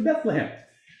journey to Bethlehem?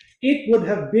 It would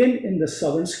have been in the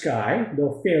southern sky,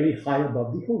 though fairly high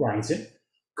above the horizon.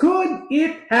 Could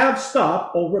it have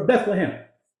stopped over Bethlehem?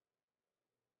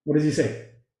 What does he say?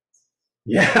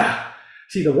 Yeah.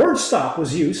 See, the word stop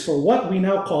was used for what we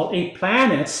now call a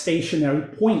planet's stationary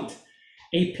point.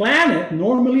 A planet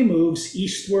normally moves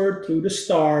eastward through the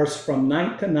stars from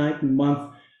night to night and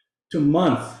month to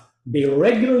month. They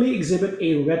regularly exhibit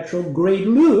a retrograde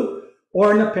loop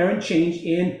or an apparent change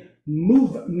in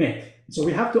movement. So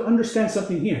we have to understand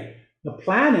something here. The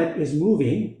planet is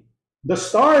moving, the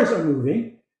stars are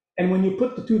moving, and when you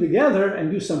put the two together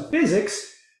and do some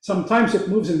physics, sometimes it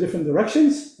moves in different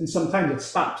directions and sometimes it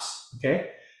stops. Okay?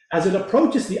 As it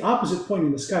approaches the opposite point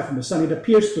in the sky from the sun, it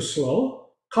appears to slow,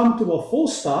 come to a full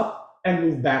stop, and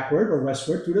move backward or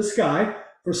westward through the sky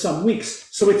for some weeks.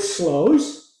 So it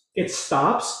slows, it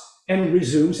stops, and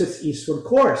resumes its eastward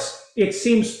course. It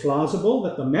seems plausible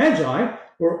that the Magi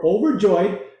were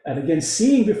overjoyed at again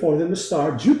seeing before them the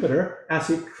star Jupiter as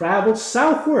it traveled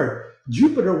southward.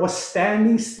 Jupiter was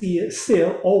standing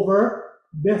still over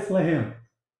Bethlehem.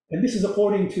 And this is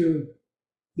according to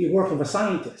the work of a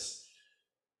scientist,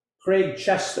 Craig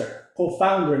Chester,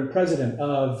 co-founder and president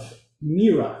of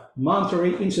MIRA,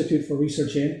 Monterey Institute for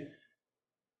Research in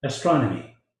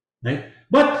Astronomy. Right?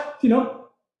 But,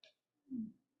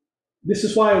 this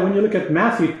is why when you look at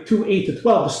Matthew 2, 8 to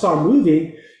 12, the star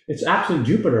moving, it's actually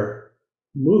Jupiter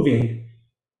moving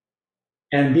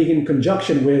and being in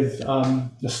conjunction with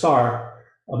the star,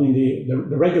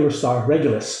 the regular star,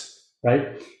 Regulus,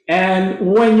 right?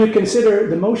 And when you consider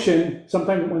the motion,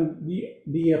 sometimes when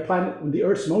the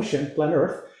Earth's motion, planet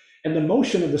Earth, and the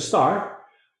motion of the star,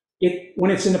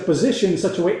 when it's in a position in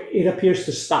such a way, it appears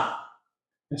to stop.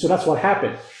 And so that's what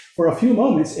happened. For a few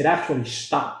moments, it actually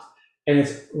stopped. And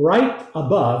it's right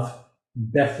above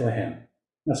Bethlehem.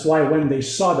 That's why when they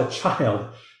saw the child,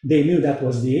 they knew that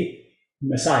was the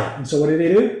Messiah. And so what did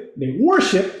they do? They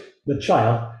worshiped the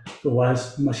child who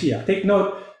was Mashiach. Take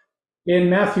note, in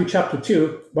Matthew chapter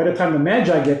 2, by the time the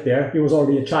Magi get there, he was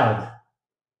already a child,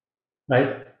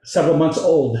 right? Several months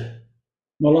old,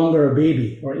 no longer a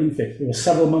baby or infant. He was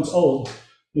several months old,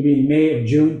 maybe in May or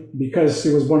June, because he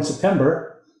was born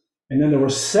September. And then there were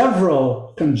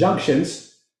several conjunctions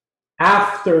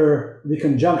after the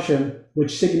conjunction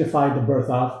which signified the birth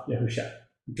of Yahusha.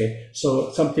 Okay,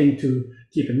 so something to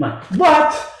keep in mind.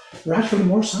 But there are actually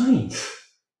more signs.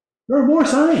 There are more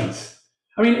signs.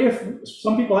 I mean, if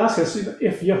some people ask us,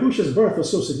 if Yahusha's birth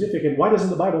was so significant, why doesn't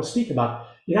the Bible speak about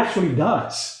it? It actually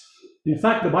does. In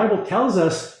fact, the Bible tells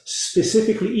us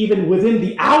specifically even within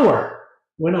the hour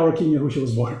when our King Yahusha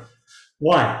was born.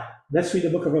 Why? Let's read the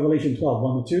book of Revelation 12,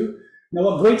 1 to 2.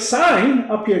 Now a great sign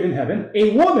appeared in heaven,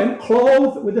 a woman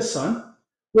clothed with the sun,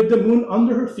 with the moon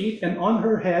under her feet, and on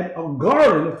her head a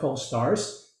garland of 12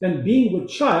 stars. Then being with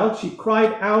child, she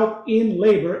cried out in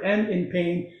labor and in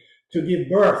pain to give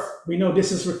birth. We know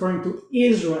this is referring to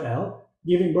Israel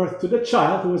giving birth to the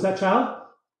child. Who was that child?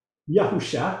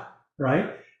 Yahusha,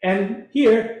 right? And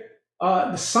here,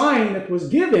 the sign that was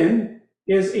given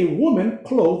is a woman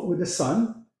clothed with the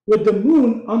sun, with the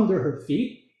moon under her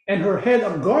feet, and her head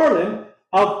a garland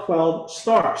of 12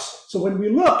 stars. So when we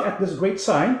look at this great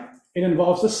sign, it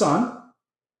involves the sun,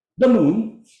 the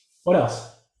moon, what else?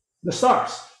 The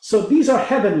stars. So these are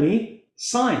heavenly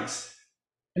signs.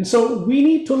 And so we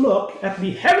need to look at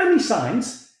the heavenly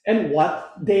signs and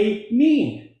what they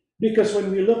mean. Because when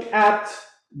we look at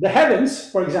the heavens,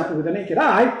 for example, with the naked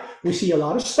eye, we see a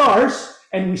lot of stars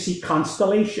and we see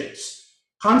constellations.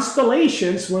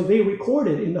 Constellations were they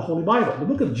recorded in the Holy Bible. The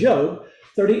book of Job,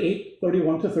 38,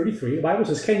 31 to 33, the Bible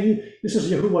says, this is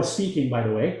Yahuwah speaking, by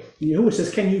the way. And Yahuwah says,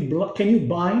 can you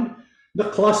bind the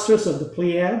clusters of the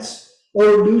Pleiades, or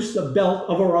loose the belt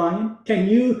of Orion? Can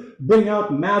you bring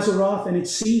out Mazzaroth in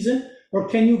its season? Or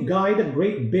can you guide a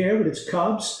great bear with its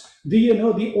cubs? Do you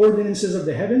know the ordinances of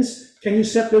the heavens? Can you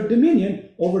set their dominion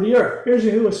over the earth? Here's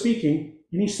Yahuwah speaking,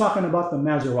 and he's talking about the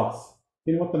Mazzaroth.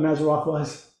 You know what the Mazzaroth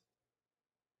was?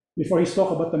 Before he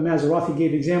spoke about the Mazzaroth, he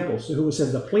gave examples. So Yahuwah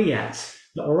says the Pleiades,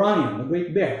 the Orion, the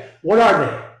great bear. What are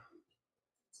they?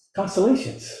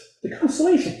 Constellations. The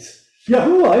constellations.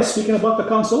 Yahuwah is speaking about the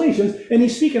constellations, and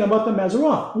he's speaking about the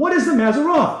Mazaroth. What is the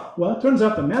Mazaroth? Well, it turns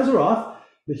out the Mazaroth,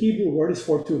 the Hebrew word is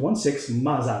 4216,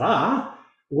 Mazarah,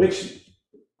 which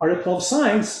are the 12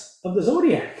 signs of the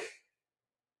zodiac.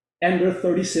 And there are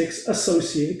 36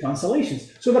 associated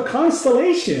constellations. So the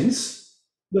constellations,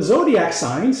 the zodiac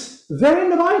signs, they're in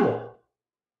the Bible.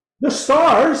 The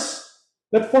stars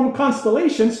that form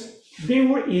constellations, they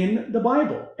were in the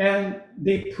Bible. And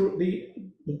the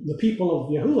people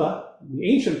of Yahuwah,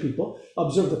 the ancient people,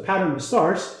 observed the pattern of the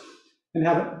stars and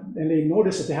they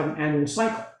notice that they have an annual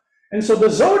cycle. And so the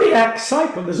zodiac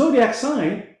cycle, the zodiac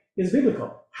sign is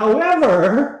biblical.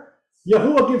 However,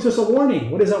 Yahuwah gives us a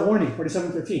warning. What is that warning?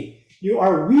 47:13. You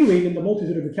are wearied in the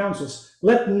multitude of your counsels.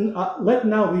 Let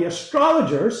now the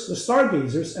astrologers, the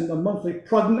stargazers, and the monthly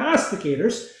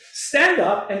prognosticators stand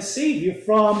up and save you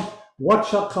from what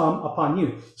shall come upon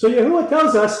you. So Yahuwah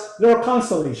tells us there are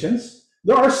constellations,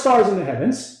 there are stars in the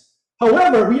heavens.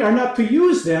 However, we are not to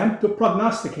use them to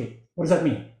prognosticate. What does that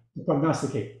mean? To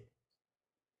prognosticate.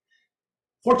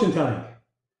 Fortune telling.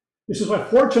 This is why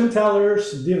fortune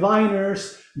tellers,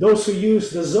 diviners, those who use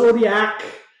the zodiac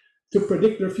to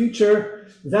predict their future,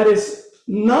 that is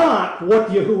not what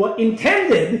Yahuwah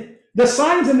intended the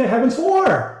signs in the heavens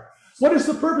for. What is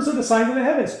the purpose of the signs in the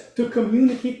heavens? To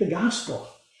communicate the gospel.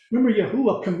 Remember,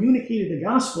 Yahuwah communicated the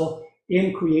gospel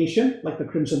in creation, like the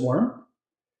crimson worm.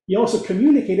 He also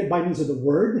communicated by means of the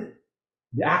word,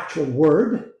 the actual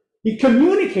word. He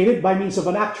communicated by means of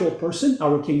an actual person,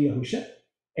 our King Yahushua,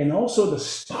 and also the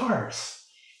stars.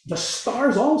 The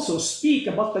stars also speak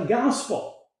about the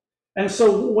gospel. And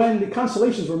so when the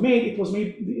constellations were made, it was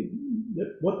made,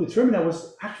 what determined that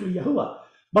was actually Yahuwah.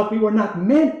 But we were not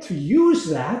meant to use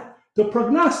that to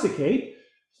prognosticate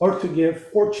or to give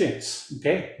fortunes,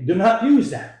 okay? Do not use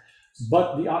that.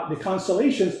 But the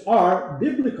constellations are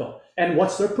biblical. And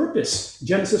what's their purpose?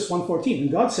 Genesis 1:14.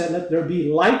 And God said, let there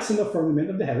be lights in the firmament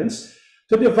of the heavens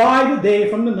to divide the day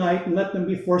from the night, and let them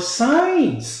be for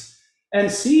signs and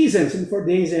seasons and for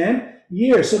days and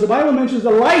years. So the Bible mentions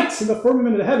the lights in the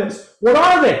firmament of the heavens. What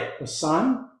are they? The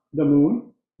sun, the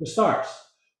moon, the stars.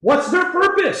 What's their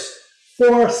purpose?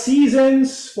 For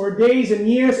seasons, for days and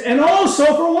years, and also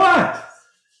for what?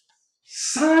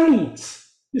 Signs.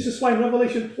 This is why in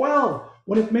Revelation 12,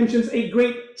 when it mentions a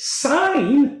great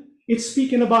sign, it's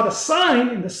speaking about a sign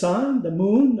in the sun, the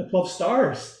moon, the 12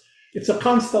 stars. It's a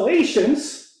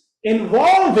constellations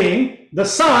involving the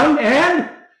sun and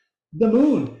the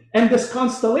moon. And this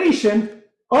constellation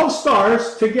of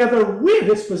stars, together with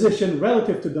its position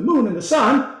relative to the moon and the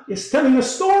sun, is telling a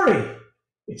story.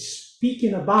 It's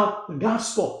speaking about the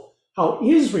gospel, how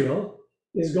Israel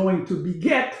is going to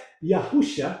beget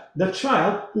Yahushua, the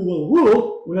child who will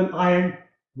rule with an iron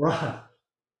rod.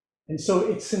 And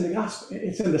so it's in the gospel,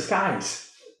 it's in the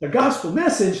skies. The gospel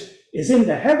message is in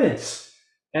the heavens.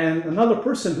 And another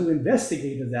person who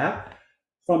investigated that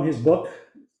from his book,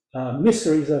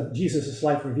 Mysteries of Jesus'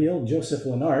 Life Revealed, Joseph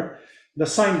Lenard, the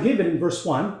sign given in verse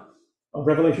 1 of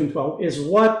Revelation 12 is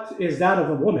what is that of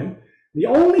a woman. The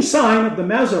only sign of the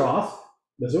Mazaroth,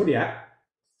 the zodiac,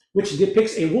 which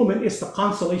depicts a woman, is the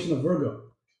constellation of Virgo.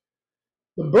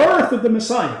 The birth of the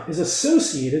Messiah is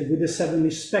associated with this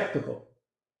heavenly spectacle.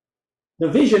 The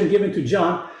vision given to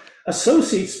John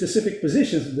associates specific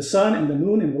positions of the sun and the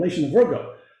moon in relation to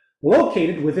Virgo,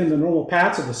 located within the normal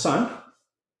paths of the sun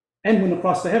and moon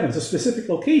across the heavens. The specific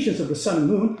locations of the sun and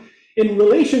moon in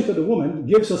relation to the woman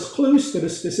gives us clues to the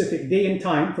specific day and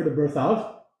time for the birth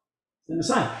of the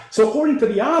Messiah. So according to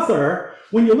the author,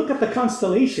 when you look at the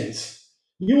constellations,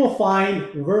 you will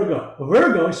find Virgo.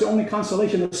 Virgo is the only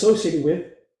constellation associated with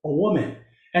a woman.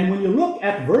 And when you look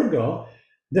at Virgo,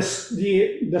 the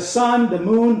sun, the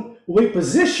moon will be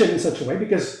positioned in such a way,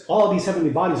 because all these heavenly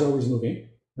bodies are always moving,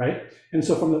 right? And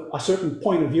so from a certain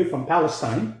point of view, from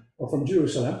Palestine or from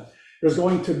Jerusalem, there's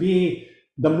going to be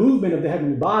the movement of the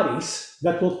heavenly bodies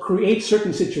that will create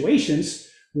certain situations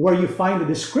where you find the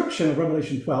description of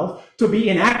Revelation 12 to be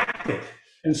enacted.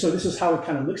 And so this is how it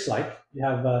kind of looks like. You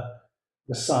have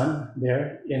the sun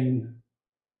there in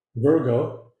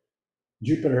Virgo,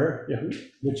 Jupiter,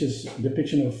 which is a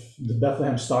depiction of the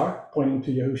Bethlehem star pointing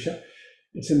to Yahushua.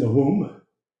 It's in the womb,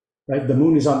 right? The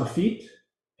moon is on the feet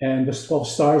and the 12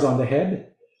 stars on the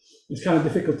head. It's kind of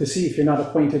difficult to see if you're not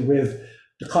acquainted with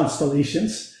the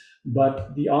constellations,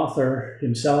 but the author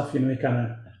himself, he kind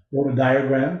of wrote a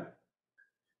diagram.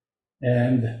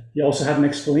 And he also had an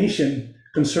explanation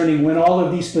concerning when all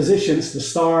of these positions, the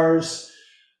stars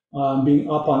being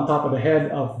up on top of the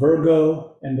head of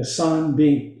Virgo, and the sun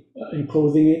being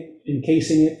enclosing it,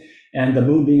 encasing it, and the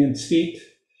moon being in its feet.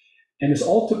 And this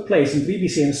all took place in 3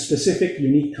 BC in a specific,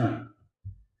 unique time.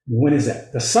 When is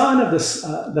that? The sign of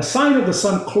the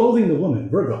sun clothing the woman,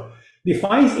 Virgo,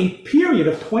 defines a period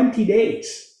of 20 days.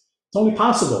 It's only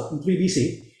possible in 3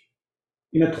 BC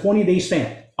in a 20-day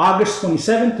span. August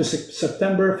 27 to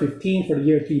September 15 for the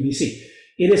year 3 BC.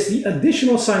 It is the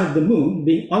additional sign of the moon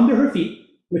being under her feet,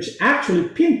 which actually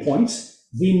pinpoints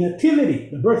the nativity,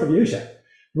 the birth of Yahusha,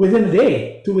 within a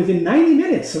day to within 90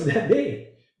 minutes of that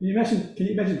day. Can you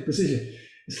imagine the precision?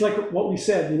 It's like what we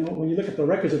said, when you look at the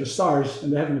records of the stars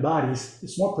and the heavenly bodies,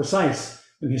 it's more precise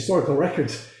than historical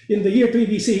records. In the year 3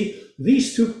 BC,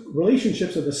 these two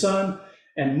relationships of the sun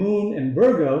and moon and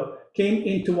Virgo came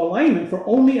into alignment for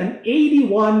only an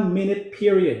 81-minute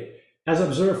period, as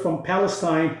observed from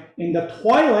Palestine in the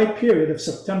twilight period of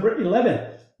September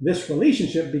 11th. This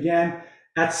relationship began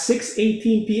at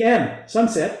 6:18 p.m.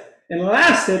 sunset and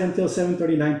lasted until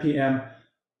 7:39 p.m.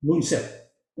 moonset.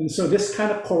 And so this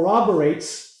kind of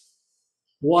corroborates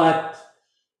what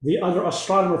the other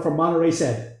astronomer from Monterey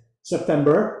said,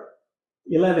 September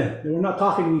 11. They were not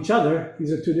talking to each other.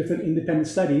 These are two different independent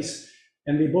studies,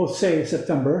 and they both say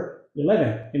September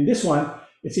 11. In this one,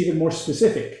 it's even more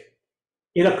specific.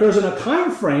 It occurs in a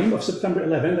time frame of September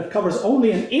 11 that covers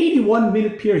only an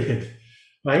 81-minute period,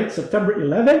 right? September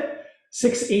 11,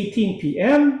 6:18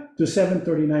 p.m. to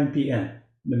 7:39 p.m.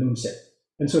 the moon set.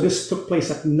 And so this took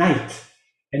place at night.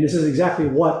 And this is exactly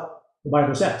what the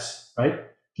Bible says, right?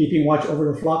 Keeping watch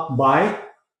over the flock by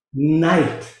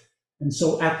night. And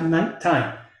so at night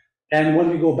time. And when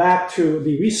we go back to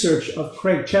the research of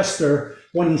Craig Chester,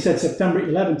 when he said September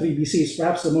 11, 3 BC is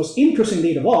perhaps the most interesting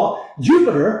date of all,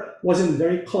 Jupiter was in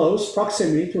very close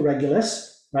proximity to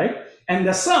Regulus, right? And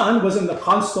the sun was in the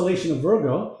constellation of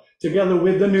Virgo, together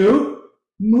with the new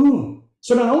moon.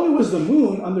 So not only was the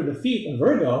moon under the feet of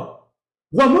Virgo,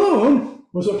 the moon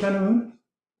was what kind of moon?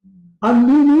 A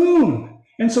new moon.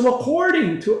 And so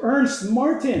according to Ernst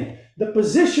Martin, the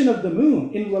position of the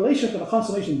moon in relation to the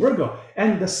constellation Virgo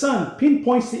and the sun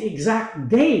pinpoints the exact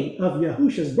day of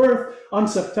Yahusha's birth on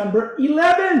September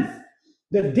 11th.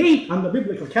 The date on the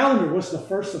biblical calendar was the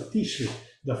 1st of Tishri,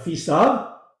 the Feast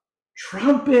of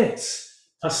Trumpets,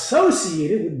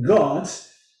 associated with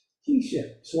God's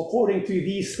kingship. So according to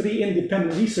these three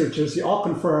independent researchers, they all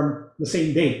confirm the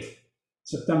same date,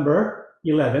 September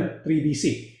 11, 3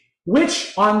 BC.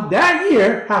 Which on that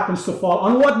year happens to fall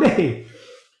on what day?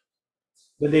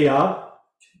 The day of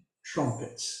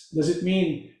trumpets. Does it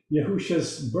mean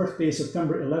Yahusha's birthday is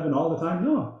September 11 all the time?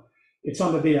 No. It's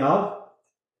on the day of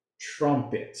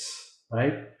trumpets,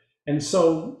 right? And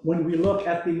so when we look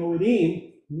at the Moedim,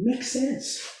 it makes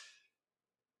sense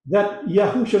that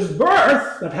Yahusha's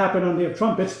birth that happened on the day of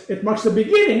trumpets, it marks the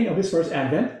beginning of his first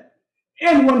advent.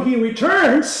 And when he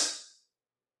returns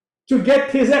to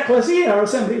get his ecclesia or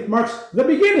assembly, it marks the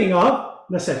beginning of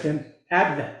the second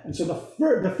advent. And so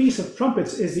the Feast of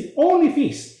Trumpets is the only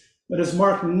feast that is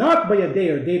marked not by a day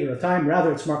or date or a time,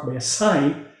 rather it's marked by a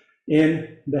sign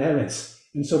in the heavens.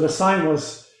 And so the sign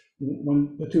was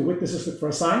when the two witnesses looked for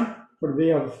a sign for the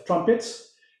day of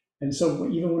trumpets. And so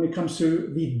even when it comes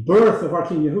to the birth of our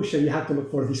King Yahusha, you have to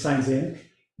look for these signs in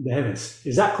the heavens.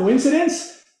 Is that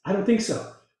coincidence? I don't think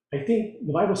so. I think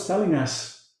the Bible's telling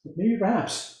us that maybe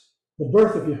perhaps the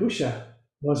birth of Yahusha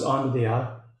was on the day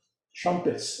of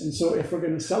trumpets. And so if we're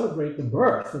going to celebrate the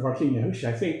birth of our King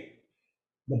Yahusha, I think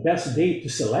the best date to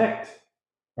select,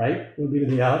 right, would be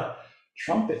the day of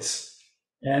trumpets.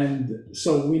 And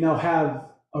so we now have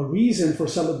a reason for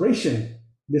celebration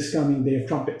this coming day of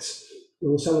trumpets. We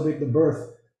will celebrate the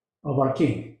birth of our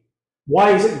King.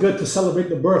 Why is it good to celebrate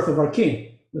the birth of our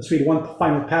King? Let's read one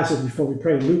final passage before we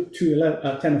pray. Luke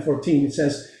 2:10 and 14. It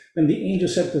says, "And the angel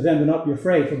said to them, do not be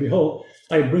afraid, for behold,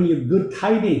 I bring you good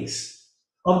tidings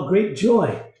of great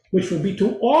joy, which will be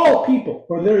to all people.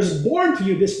 For there is born to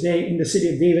you this day in the city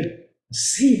of David a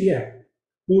Savior,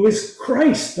 who is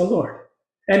Christ the Lord.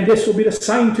 And this will be the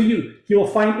sign to you. You will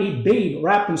find a babe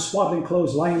wrapped in swaddling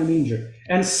clothes lying in a manger."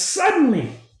 And suddenly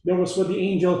there was with the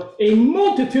angel a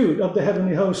multitude of the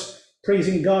heavenly host,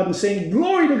 praising God and saying,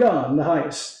 "Glory to God in the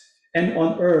highest, and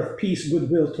on earth peace,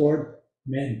 goodwill toward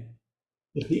men."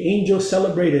 If the angels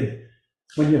celebrated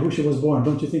when Yahusha was born,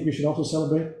 don't you think we should also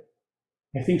celebrate?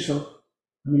 I think so.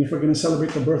 I mean, if we're going to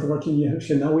celebrate the birth of our King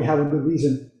Yahusha, now we have a good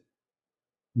reason.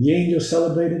 The angels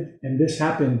celebrated, and this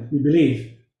happened, we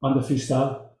believe, on the Feast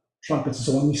of Trumpets.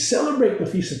 So when we celebrate the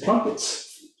Feast of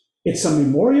Trumpets, it's a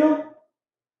memorial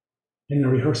and a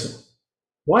rehearsal.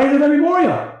 Why is it a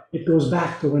memorial? It goes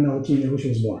back to when our King Yahusha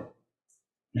was born.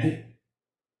 Right?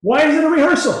 Why is it a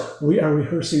rehearsal? We are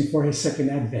rehearsing for his second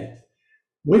advent,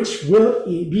 which will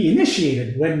be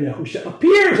initiated when Yahusha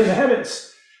appears in the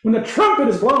heavens, when the trumpet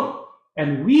is blown,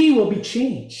 and we will be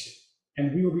changed,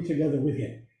 and we will be together with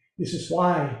him. This is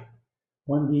why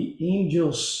when the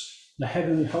angels, the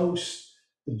heavenly host,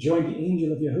 joined the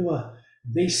angel of Yahuwah,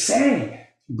 they sang,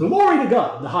 "Glory to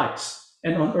God, the highest,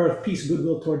 and on earth peace,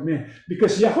 goodwill toward men."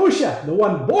 Because Yahusha, the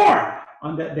one born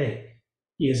on that day,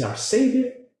 he is our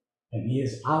Savior and he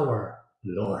is our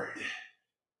Lord.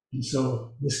 And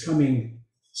so this coming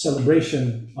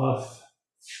celebration of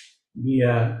the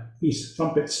Feast of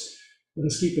Trumpets, let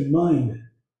us keep in mind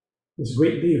this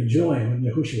great day of joy when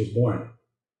Yahushua was born.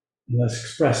 And let's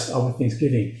express our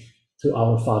thanksgiving to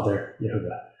our Father,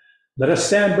 Yahuwah. Let us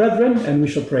stand, brethren, and we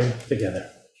shall pray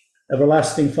together.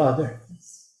 Everlasting Father,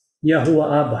 Yahuwah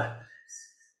Abba,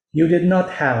 you did not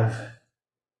have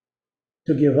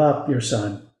to give up your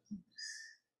Son.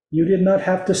 You did not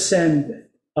have to send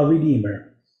a Redeemer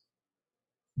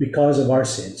because of our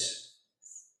sins.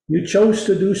 You chose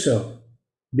to do so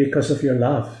because of your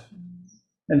love.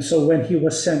 And so when he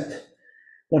was sent,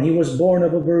 when he was born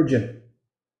of a virgin,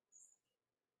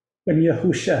 when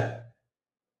Yahusha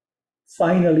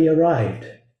finally arrived,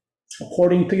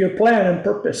 according to your plan and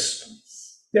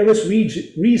purpose, there was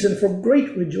reason for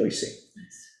great rejoicing.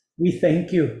 We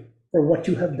thank you for what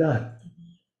you have done,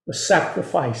 the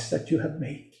sacrifice that you have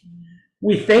made.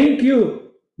 We thank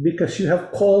you because you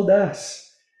have called us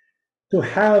to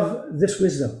have this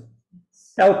wisdom.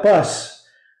 Help us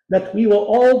that we will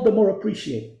all the more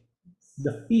appreciate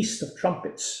the Feast of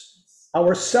Trumpets,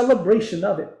 our celebration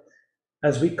of it,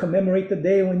 as we commemorate the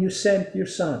day when you sent your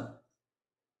Son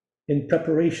in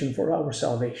preparation for our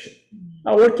salvation.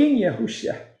 Our King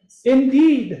Yahushua,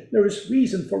 indeed, there is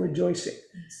reason for rejoicing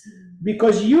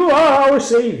because you are our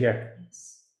Savior.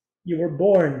 You were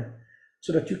born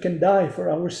so that you can die for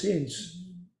our sins.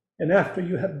 And after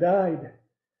you have died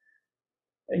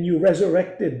and you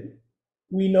resurrected,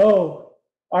 we know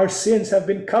our sins have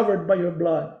been covered by your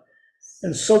blood.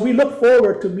 And so we look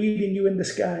forward to meeting you in the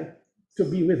sky, to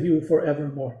be with you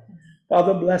forevermore.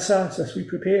 Father, bless us as we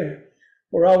prepare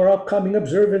for our upcoming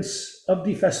observance of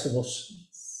the festivals.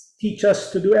 Teach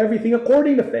us to do everything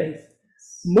according to faith,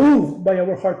 moved by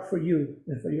our heart for you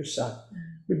and for your Son.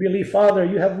 We believe, Father,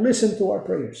 you have listened to our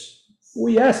prayers.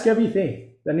 We ask everything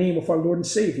in the name of our Lord and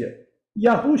Savior,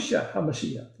 Yahushua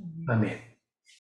HaMashiach. Amen.